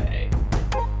cutaway.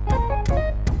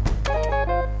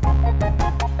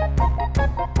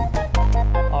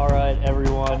 All right,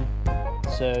 everyone.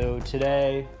 So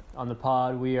today on the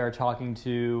pod, we are talking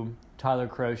to Tyler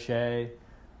Crochet,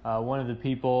 one of the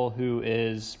people who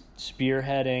is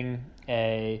spearheading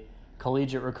a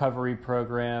collegiate recovery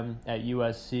program at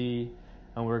USC,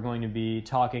 and we're going to be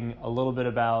talking a little bit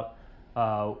about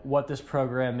what this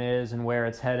program is and where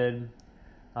it's headed.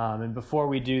 And before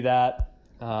we do that,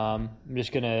 I'm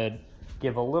just going to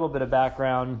give a little bit of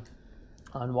background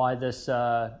on why this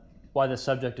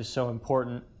subject is so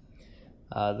important.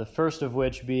 The first of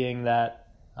which being that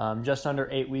just under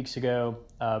 8 weeks ago,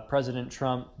 President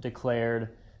Trump declared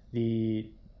the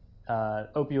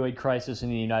opioid crisis in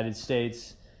the United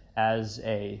States as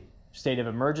a state of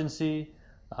emergency,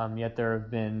 yet there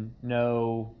have been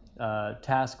no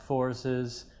task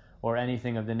forces or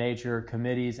anything of the nature,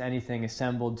 committees, anything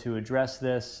assembled to address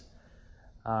this.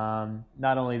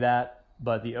 Not only that,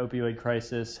 but the opioid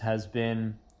crisis has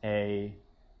been a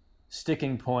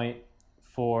sticking point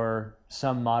for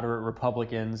some moderate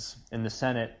Republicans in the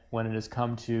Senate when it has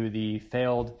come to the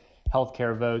failed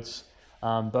healthcare votes,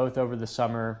 both over the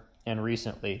summer and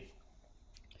recently.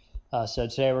 So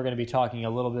today we're going to be talking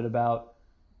a little bit about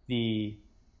the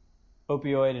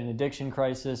opioid and addiction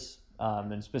crisis,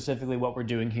 and specifically what we're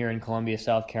doing here in Columbia,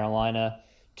 South Carolina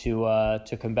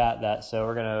to combat that. So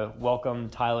we're going to welcome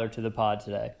Tyler to the pod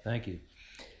today. Thank you.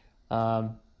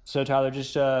 So Tyler,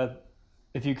 just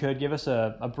if you could give us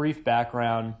a brief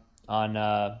background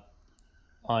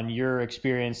on your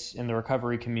experience in the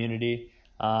recovery community,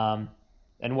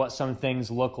 and what some things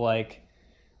look like,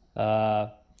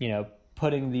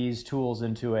 putting these tools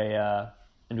into a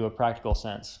practical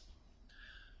sense.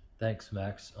 Thanks,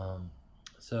 Max.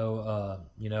 Some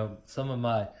of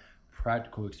my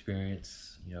practical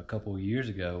experience, a couple of years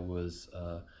ago was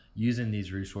using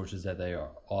these resources that they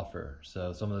offer.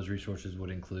 So some of those resources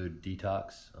would include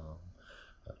detox,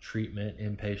 treatment,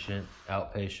 inpatient,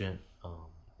 outpatient,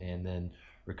 and then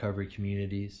recovery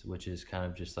communities, which is kind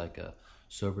of just like a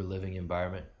sober living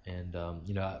environment. And,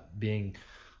 being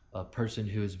a person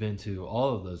who has been to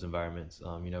all of those environments,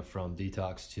 from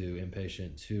detox to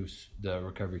inpatient to the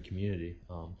recovery community,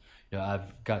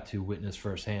 I've got to witness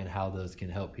firsthand how those can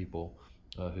help people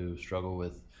who struggle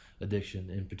with addiction,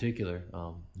 in particular,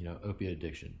 opiate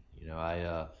addiction.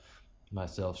 I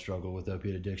myself struggle with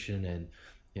opiate addiction, and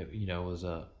was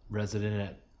a resident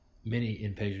at many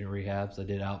inpatient rehabs. I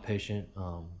did outpatient.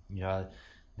 I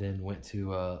then went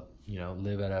to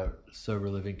live at a sober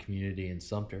living community in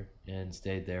Sumter and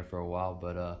stayed there for a while.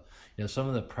 But some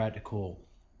of the practical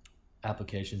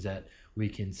applications that we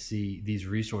can see, these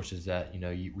resources that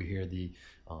we hear the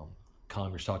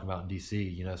Congress talking about in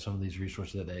DC, some of these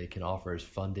resources that they can offer is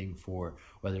funding for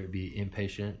whether it be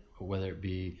inpatient or whether it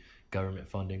be government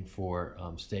funding for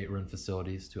state-run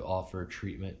facilities to offer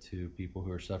treatment to people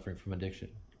who are suffering from addiction.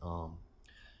 Or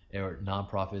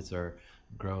nonprofits are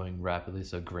growing rapidly,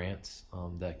 so grants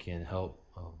that can help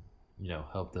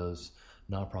help those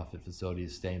nonprofit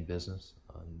facilities stay in business.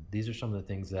 These are some of the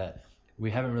things that we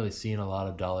haven't really seen a lot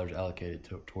of dollars allocated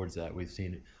towards that. We've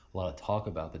seen a lot of talk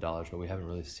about the dollars, but we haven't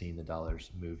really seen the dollars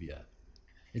move yet.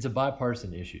 It's a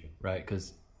bipartisan issue, right?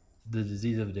 Because the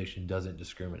disease of addiction doesn't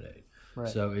discriminate. Right.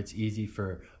 So it's easy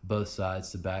for both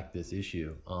sides to back this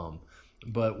issue.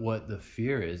 But what the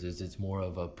fear is it's more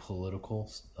of a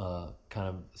political kind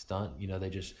of stunt. They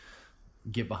just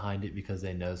get behind it because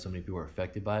they know so many people are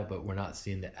affected by it, but we're not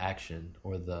seeing the action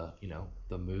or the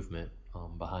movement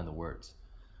behind the words.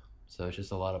 So it's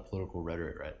just a lot of political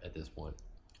rhetoric right at this point.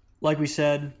 Like we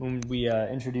said when we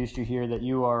introduced you here, that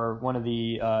you are one of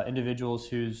the individuals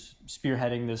who's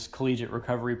spearheading this collegiate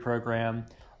recovery program.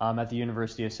 at the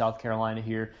University of South Carolina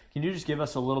here. Can you just give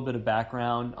us a little bit of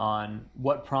background on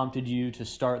what prompted you to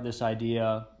start this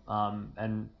idea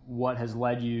and what has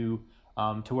led you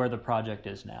to where the project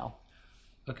is now?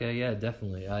 Okay, yeah,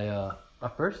 definitely. I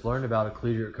first learned about a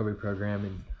collegiate recovery program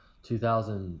in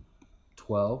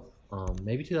 2012,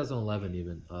 maybe 2011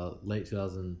 even,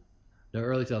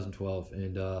 early 2012,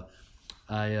 and a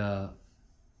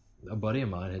buddy of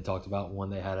mine had talked about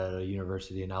one they had at a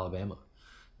university in Alabama,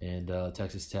 and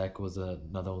Texas Tech was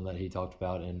another one that he talked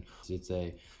about, and it's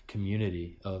a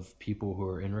community of people who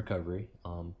are in recovery,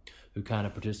 who kind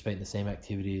of participate in the same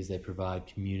activities. They provide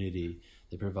community,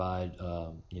 they provide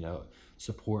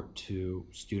support to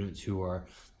students who are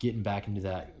getting back into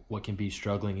that what can be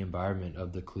struggling environment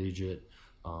of the collegiate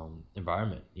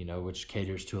environment, which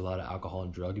caters to a lot of alcohol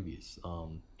and drug abuse.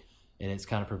 And it's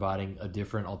kind of providing a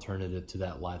different alternative to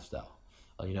that lifestyle.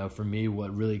 For me,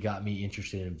 what really got me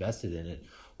interested and invested in it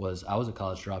was I was a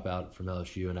college dropout from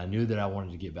LSU, and I knew that I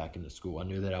wanted to get back into school. I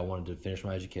knew that I wanted to finish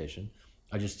my education.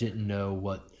 I just didn't know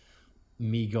what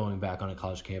me going back on a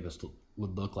college campus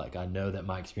would look like. I know that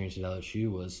my experience at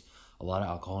LSU was a lot of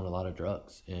alcohol and a lot of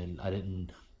drugs, and I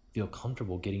didn't feel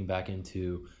comfortable getting back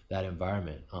into that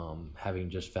environment,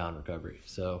 having just found recovery.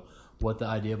 So what the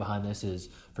idea behind this is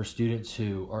for students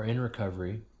who are in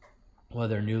recovery,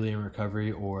 whether they're newly in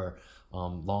recovery or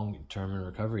long-term in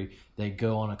recovery, they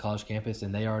go on a college campus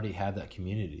and they already have that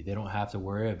community. They don't have to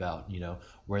worry about,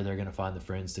 where they're going to find the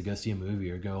friends to go see a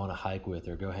movie or go on a hike with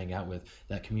or go hang out with.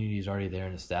 That community is already there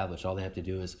and established. All they have to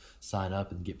do is sign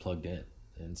up and get plugged in.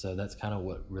 And so that's kind of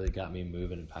what really got me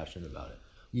moving and passionate about it.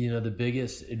 The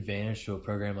biggest advantage to a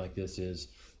program like this is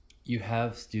you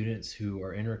have students who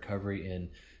are in recovery and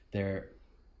they're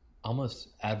almost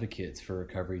advocates for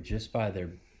recovery just by their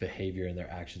behavior and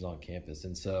their actions on campus.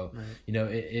 And so,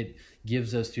 it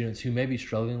gives those students who may be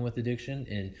struggling with addiction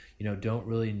and, don't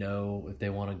really know if they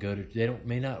want to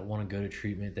may not want to go to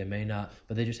treatment. They may not,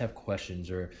 but they just have questions,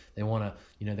 or they want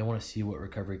to see what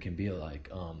recovery can be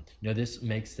like. This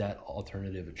makes that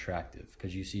alternative attractive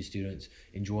because you see students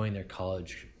enjoying their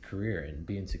college career and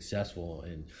being successful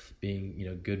and being,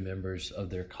 good members of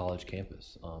their college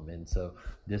campus. And so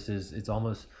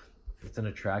it's an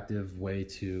attractive way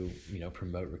to,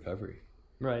 promote recovery.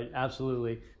 Right,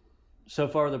 absolutely. So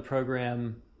far, the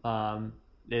program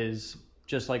is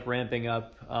just like ramping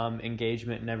up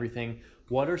engagement and everything.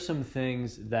 What are some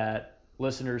things that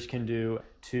listeners can do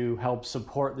to help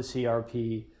support the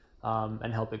CRP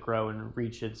and help it grow and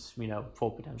reach its,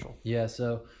 full potential? Yeah,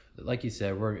 so like you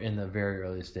said, we're in the very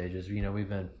early stages. We've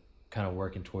been kind of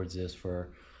working towards this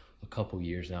for a couple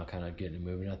years now, kind of getting it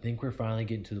moving. I think we're finally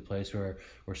getting to the place where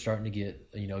we're starting to get,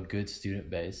 a good student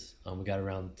base. We got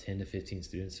around 10 to 15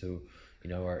 students who,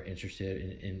 are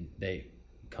interested in they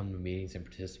come to meetings and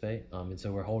participate. And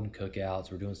so we're holding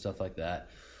cookouts, we're doing stuff like that.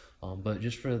 But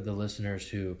just for the listeners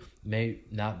who may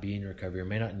not be in recovery or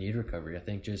may not need recovery, I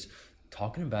think just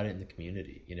talking about it in the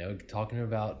community, talking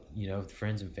about,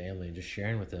 friends and family and just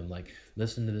sharing with them, like,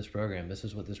 listen to this program. This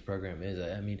is what this program is.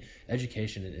 I mean,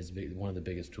 education is one of the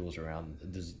biggest tools around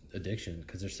this addiction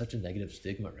because there's such a negative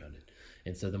stigma around it.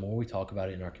 And so the more we talk about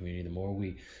it in our community, the more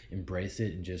we embrace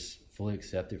it and just fully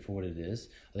accept it for what it is,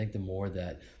 I think the more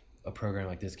that a program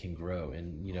like this can grow.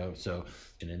 And,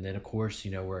 and then of course,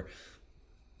 we're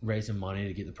raising money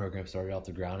to get the program started off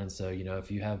the ground. And so,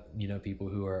 if you have, people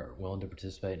who are willing to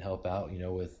participate and help out,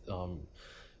 with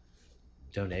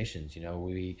donations, we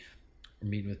are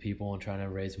meeting with people and trying to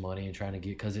raise money and trying to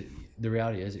get, because the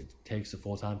reality is it takes a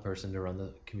full-time person to run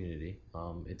the community.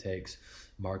 It takes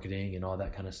marketing and all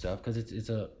that kind of stuff because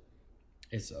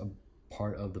it's a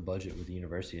part of the budget with the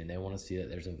university, and they want to see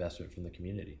that there's investment from the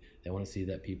community. They want to see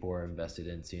that people are invested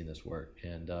in seeing this work.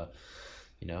 And,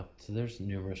 so there's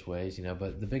numerous ways,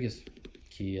 but the biggest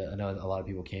key, I know a lot of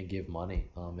people can't give money,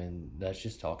 and that's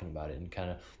just talking about it. And kind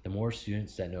of the more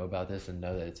students that know about this and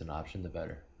know that it's an option, the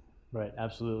better. Right,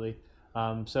 absolutely.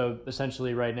 So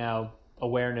essentially right now,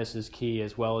 awareness is key,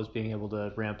 as well as being able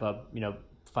to ramp up,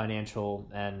 financial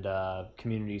and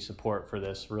community support for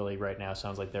this. Really right now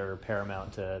sounds like they're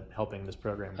paramount to helping this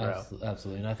program grow.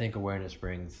 Absolutely. And I think awareness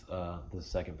brings the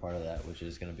second part of that, which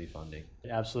is going to be funding.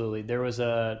 Absolutely. There was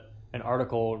an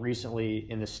article recently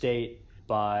in The State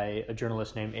by a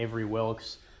journalist named Avery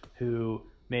Wilkes who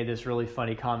made this really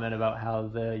funny comment about how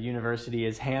the university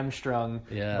is hamstrung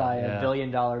by a $1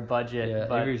 billion budget. Yeah,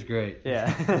 but, Avery's great.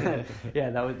 Yeah,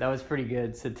 yeah, that was pretty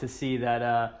good. So to see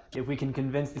that if we can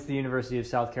convince the University of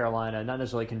South Carolina, not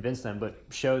necessarily convince them, but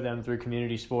show them through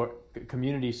community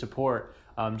support,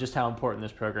 just how important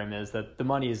this program is. That the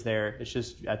money is there. It's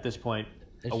just at this point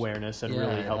awareness and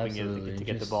really helping it to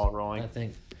get the ball rolling. I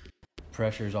think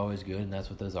pressure is always good, and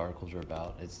that's what those articles are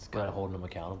about. It's kind of holding them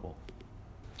accountable.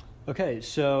 Okay,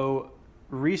 so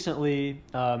recently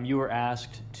you were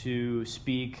asked to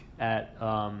speak at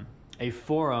a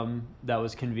forum that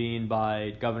was convened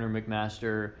by Governor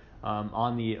McMaster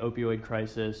on the opioid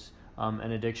crisis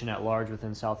and addiction at large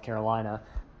within South Carolina.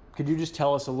 Could you just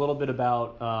tell us a little bit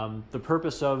about the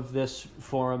purpose of this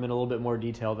forum in a little bit more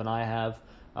detail than I have,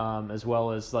 as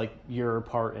well as like your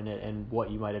part in it and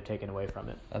what you might have taken away from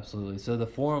it? Absolutely. So the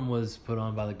forum was put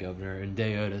on by the governor and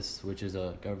DAODAS, which is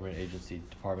a government agency,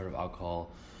 Department of Alcohol,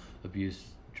 Abuse,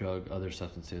 Drug, Other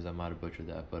Substances. I might have butchered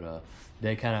that, but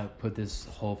they kind of put this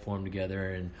whole forum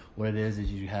together. And what it is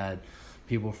you had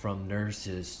people from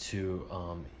nurses to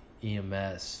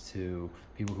EMS to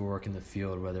people who work in the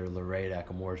field, whether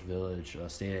Lorette, Morris Village,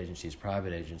 state agencies,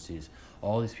 private agencies,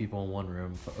 all these people in one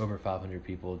room, over 500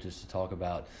 people, just to talk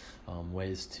about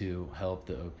ways to help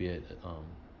the opiate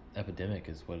epidemic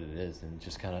is what it is, and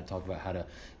just kind of talk about how to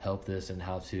help this and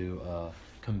how to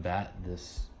combat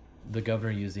this. The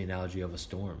governor used the analogy of a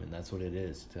storm, and that's what it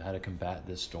is, to how to combat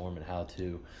this storm and how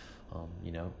to,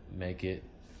 make it,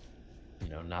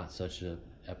 not such a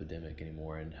epidemic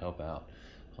anymore and help out.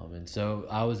 And so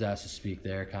I was asked to speak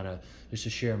there, kind of just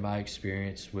to share my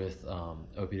experience with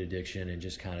opiate addiction and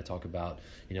just kind of talk about,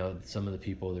 some of the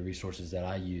people, the resources that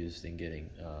I used in getting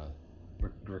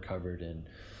recovered. And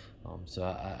so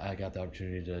I got the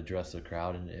opportunity to address the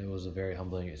crowd, and it was a very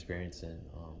humbling experience. And,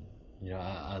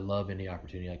 I love any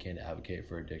opportunity I can to advocate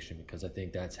for addiction, because I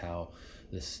think that's how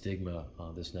this stigma,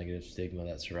 this negative stigma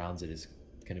that surrounds it is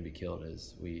going to be killed,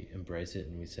 as we embrace it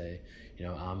and we say,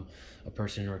 I'm a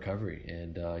person in recovery,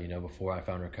 and before I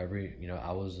found recovery,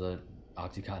 I was a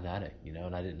Oxycontin addict,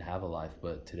 and I didn't have a life,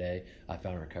 but today I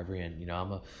found recovery, and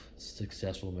I'm a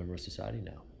successful member of society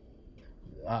now.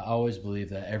 I always believe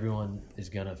that everyone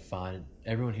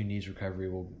who needs recovery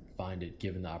will find it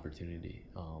given the opportunity.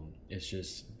 It's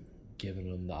just giving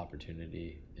them the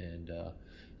opportunity, and it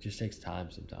just takes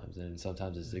time sometimes, and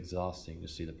sometimes it's exhausting to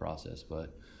see the process,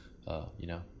 but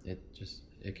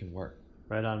it can work.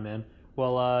 Right on, man.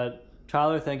 Well,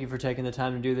 Tyler, thank you for taking the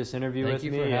time to do this interview with me.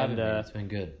 Thank you for having me. It's been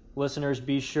good. Listeners,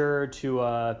 be sure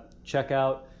to check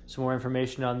out some more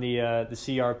information on the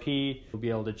CRP. You'll be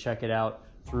able to check it out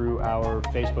through our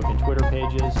Facebook and Twitter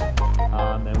pages,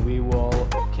 and we will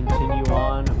continue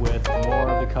on with more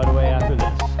of the Cutaway after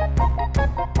this.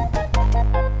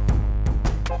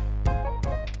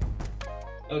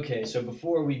 Okay, so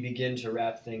before we begin to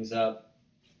wrap things up,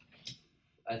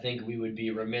 I think we would be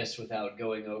remiss without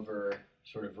going over,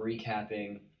 sort of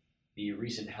recapping the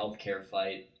recent healthcare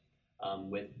fight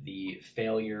with the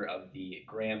failure of the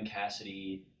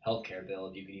Graham-Cassidy healthcare bill,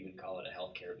 if you could even call it a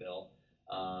healthcare bill.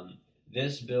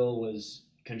 This bill was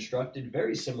constructed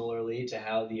very similarly to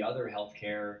how the other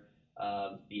healthcare,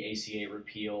 the ACA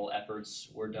repeal efforts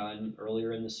were done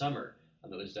earlier in the summer.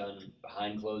 It was done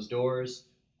behind closed doors,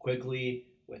 quickly,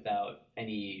 without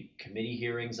any committee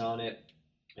hearings on it,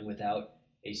 and without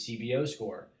a CBO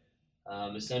score.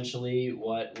 Essentially,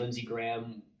 what Lindsey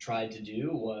Graham tried to do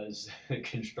was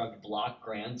construct block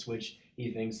grants, which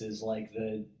he thinks is like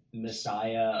the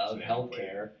messiah of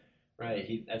healthcare.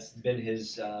 Right? That's been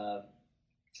his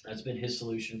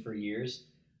solution for years.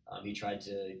 He tried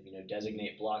to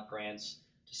designate block grants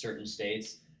to certain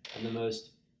states, and the most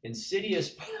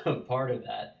insidious part of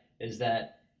that is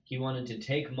that he wanted to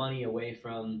take money away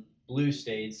from blue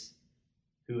states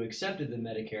who accepted the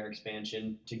Medicare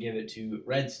expansion to give it to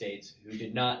red states who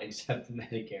did not accept the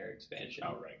Medicare expansion.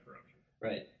 Outright corruption.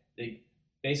 Right.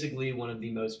 Basically, one of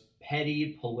the most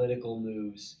petty political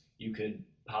moves you could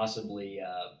possibly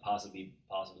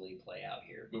play out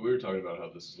here. But we were talking about how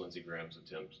this is Lindsey Graham's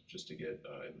attempt just to get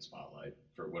in the spotlight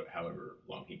for however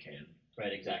long he can.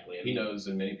 Right, exactly. He knows,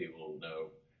 and many people know,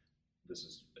 this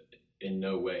is in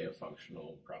no way a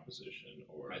functional proposition,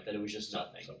 or right, that it was just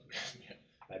nothing. Yeah.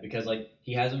 Right, because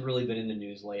he hasn't really been in the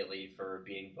news lately for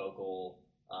being vocal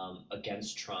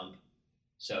against Trump,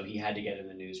 so he had to get in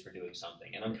the news for doing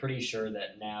something. And I'm pretty sure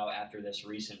that now, after this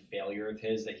recent failure of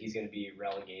his, that he's going to be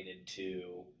relegated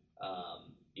to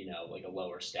like a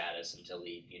lower status until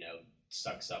he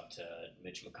sucks up to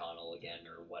Mitch McConnell again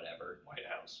or whatever. White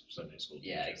House, Sunday school teacher.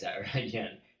 Yeah, exactly.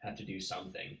 Again, have to do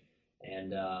something.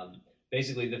 And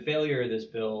basically, the failure of this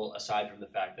bill, aside from the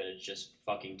fact that it's just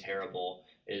fucking terrible,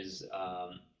 is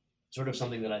sort of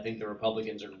something that I think the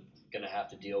Republicans are going to have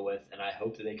to deal with, and I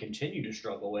hope that they continue to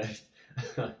struggle with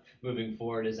moving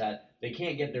forward, is that they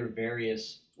can't get their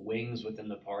various wings within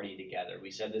the party together.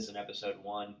 We said this in episode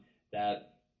 1,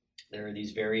 that there are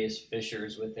these various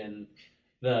fissures within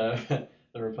the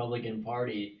Republican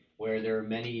Party where there are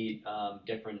many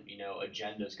different,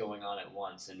 agendas going on at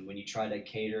once. And when you try to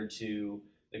cater to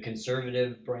the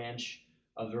conservative branch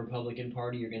of the Republican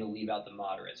Party, you're going to leave out the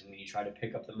moderates. And when you try to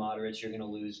pick up the moderates, you're going to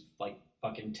lose like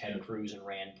fucking Ted Cruz and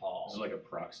Rand Paul. This is like a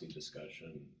proxy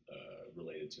discussion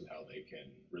related to how they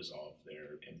can resolve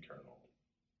their internal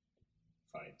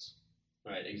fights.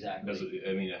 Right, exactly. Because,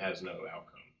 it has no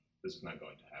outcome. This is not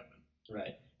going to happen.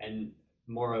 Right. And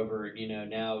moreover,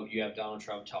 now you have Donald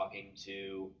Trump talking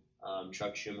to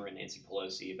Chuck Schumer and Nancy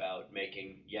Pelosi about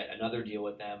making yet another deal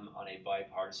with them on a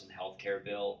bipartisan health care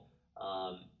bill.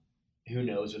 Who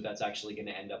knows what that's actually going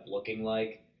to end up looking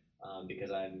like, because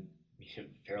I'm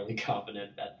fairly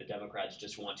confident that the Democrats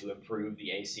just want to improve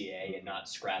the ACA and not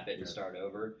scrap it and start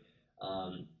over.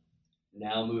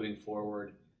 Now moving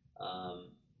forward,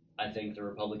 I think the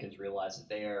Republicans realize that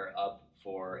they are up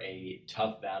for a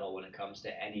tough battle when it comes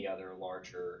to any other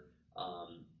larger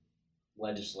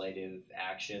legislative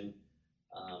action.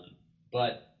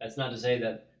 But that's not to say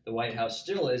that the White House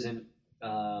still isn't,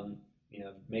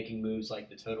 making moves like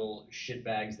the total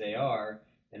shitbags they are,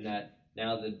 and that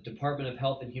now the Department of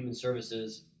Health and Human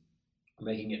Services are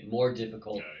making it more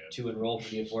difficult to enroll for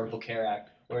the Affordable Care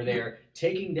Act, where they're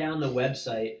taking down the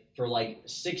website for like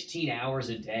 16 hours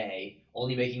a day,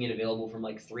 only making it available from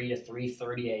like 3 to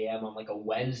 3:30 a.m. on like a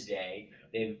Wednesday.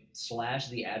 They've slashed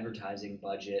the advertising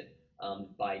budget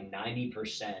by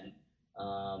 90%,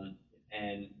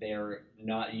 and they're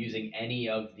not using any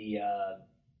of the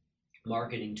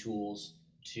marketing tools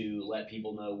to let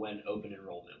people know when open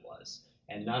enrollment was.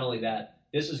 And not only that,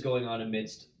 this is going on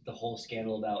amidst the whole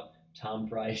scandal about Tom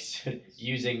Price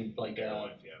using like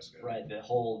the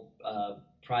whole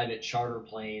private charter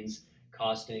planes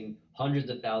costing hundreds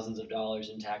of thousands of dollars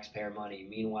in taxpayer money.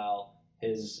 Meanwhile,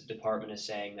 his department is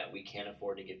saying that we can't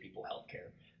afford to give people health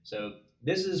care. So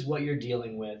this is what you're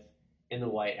dealing with in the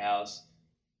White House.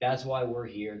 That's why we're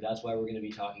here. That's why we're going to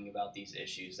be talking about these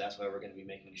issues. That's why we're going to be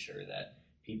making sure that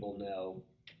people know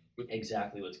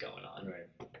exactly what's going on. Right.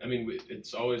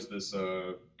 It's always this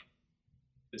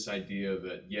this idea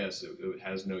that yes, it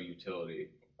has no utility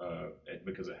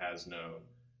because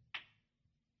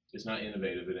it's not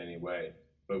innovative in any way.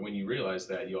 But when you realize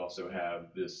that, you also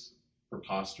have this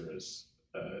preposterous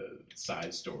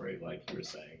side story, like you were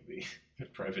saying, the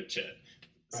private jet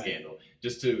scandal,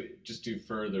 just to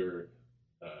further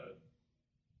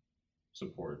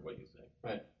support what you think.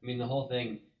 Right. The whole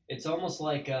thing, it's almost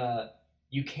like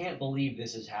you can't believe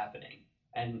this is happening.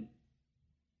 And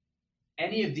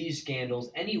any of these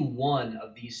scandals, any one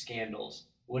of these scandals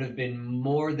would have been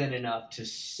more than enough to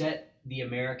set the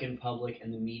American public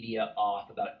and the media off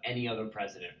about any other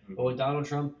president. Mm-hmm. But with Donald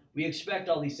Trump, we expect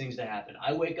all these things to happen.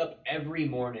 I wake up every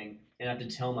morning and have to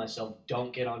tell myself,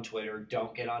 don't get on Twitter,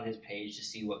 don't get on his page to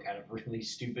see what kind of really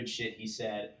stupid shit he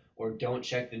said, or don't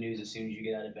check the news as soon as you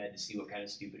get out of bed to see what kind of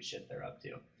stupid shit they're up to.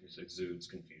 It just exudes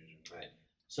confusion. Right.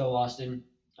 So, Austin,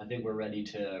 I think we're ready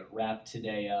to wrap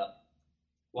today up.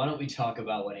 Why don't we talk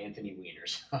about what Anthony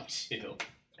Weiner's up to?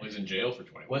 Well, he's in jail for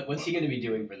 21 months. What's he going to be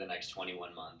doing for the next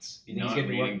 21 months? Do you think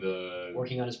he's going to be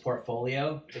working on his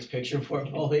portfolio, his picture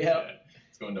portfolio? Yeah,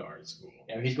 he's going to art school.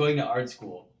 Yeah, he's going to art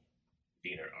school.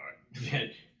 Wiener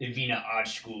art. The Wiener Art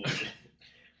School.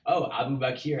 Oh, Abu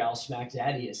Bakr al-Smack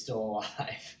Daddy is still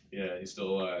alive. Yeah, he's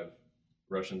still alive.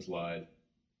 Russians lied.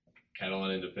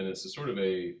 Catalan independence is sort of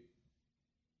a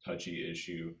touchy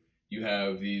issue. You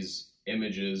have these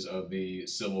images of the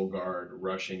civil guard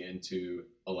rushing into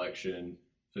election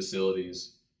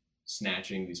facilities,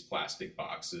 snatching these plastic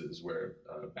boxes where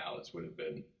ballots would have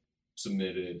been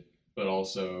submitted, but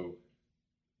also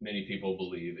many people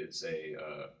believe it's a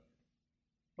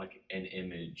like an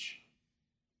image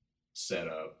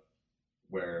setup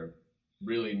where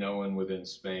really no one within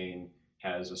Spain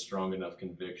has a strong enough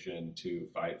conviction to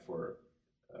fight for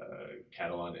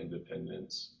Catalan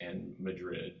independence, and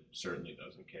Madrid certainly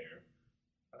doesn't care.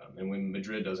 And when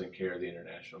Madrid doesn't care, the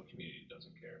international community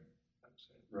doesn't care.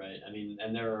 Right.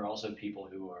 And there are also people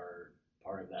who are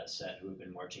part of that set who have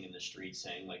been marching in the streets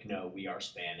saying, like, no, we are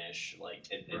Spanish. Like,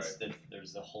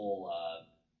 there's the whole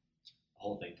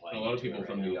thing playing. A lot of people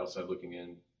from the outside looking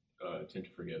in tend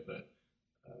to forget that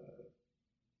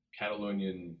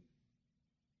Catalonian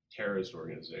terrorist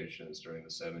organizations during the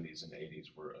 70s and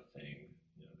 80s were a thing.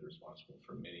 They're responsible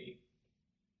for many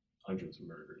hundreds of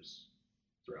murders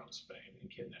throughout Spain and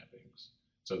kidnappings.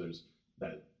 So there's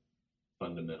that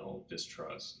fundamental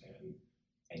distrust and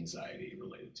anxiety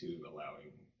related to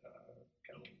allowing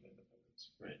Catalonian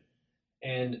independence. Right.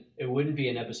 And it wouldn't be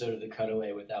an episode of The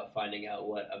Cutaway without finding out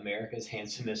what America's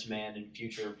handsomest man and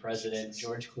future president,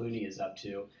 George Clooney, is up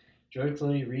to. George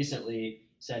Clooney recently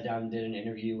sat down and did an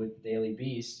interview with the Daily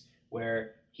Beast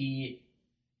where he,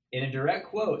 in a direct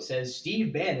quote, says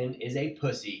Steve Bannon is a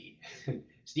pussy.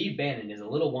 Steve Bannon is a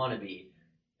little wannabe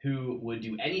who would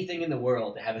do anything in the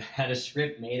world to have had a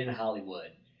script made in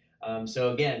Hollywood.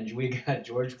 So again, we got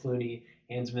George Clooney,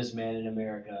 handsomest man in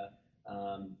America,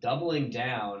 doubling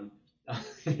down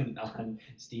on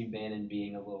Steve Bannon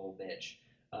being a little bitch.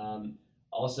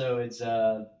 Also,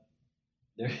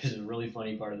 there's a really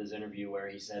funny part of this interview where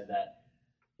he said that,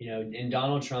 in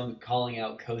Donald Trump calling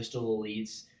out coastal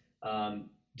elites,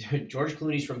 George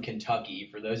Clooney's from Kentucky.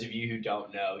 For those of you who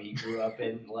don't know, he grew up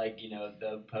in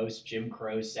the post Jim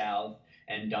Crow South,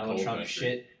 and Donald Cold Trump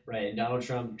country. and Donald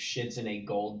Trump shits in a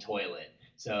gold toilet.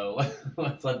 So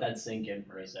let's let that sink in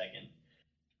for a second.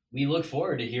 We look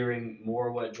forward to hearing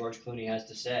more what George Clooney has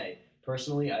to say.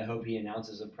 Personally, I hope he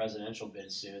announces a presidential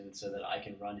bid soon so that I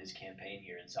can run his campaign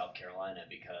here in South Carolina,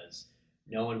 because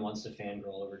no one wants to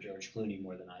fangirl over George Clooney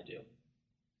more than I do.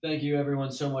 Thank you,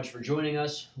 everyone, so much for joining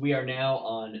us. We are now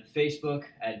on Facebook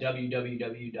at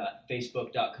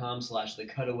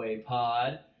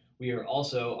www.facebook.com/thecutawaypod. We are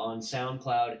also on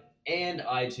SoundCloud and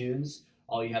iTunes.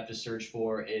 All you have to search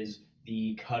for is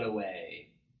The Cutaway.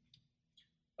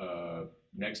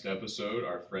 Next episode,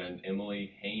 our friend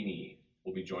Emily Haney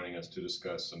will be joining us to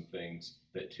discuss some things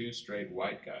that two straight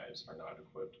white guys are not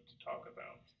equipped to talk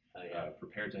about.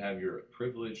 Prepare to have your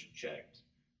privilege checked.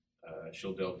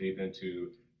 She'll delve deep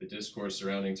into the discourse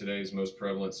surrounding today's most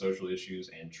prevalent social issues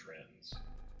and trends.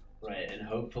 Right, and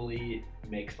hopefully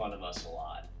make fun of us a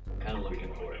lot. I'm kind of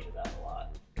looking forward to that a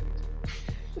lot.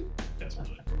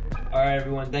 Definitely. All right,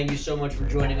 everyone. Thank you so much for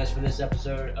joining us for this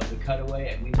episode of The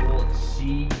Cutaway, and we will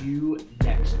see you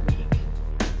next week.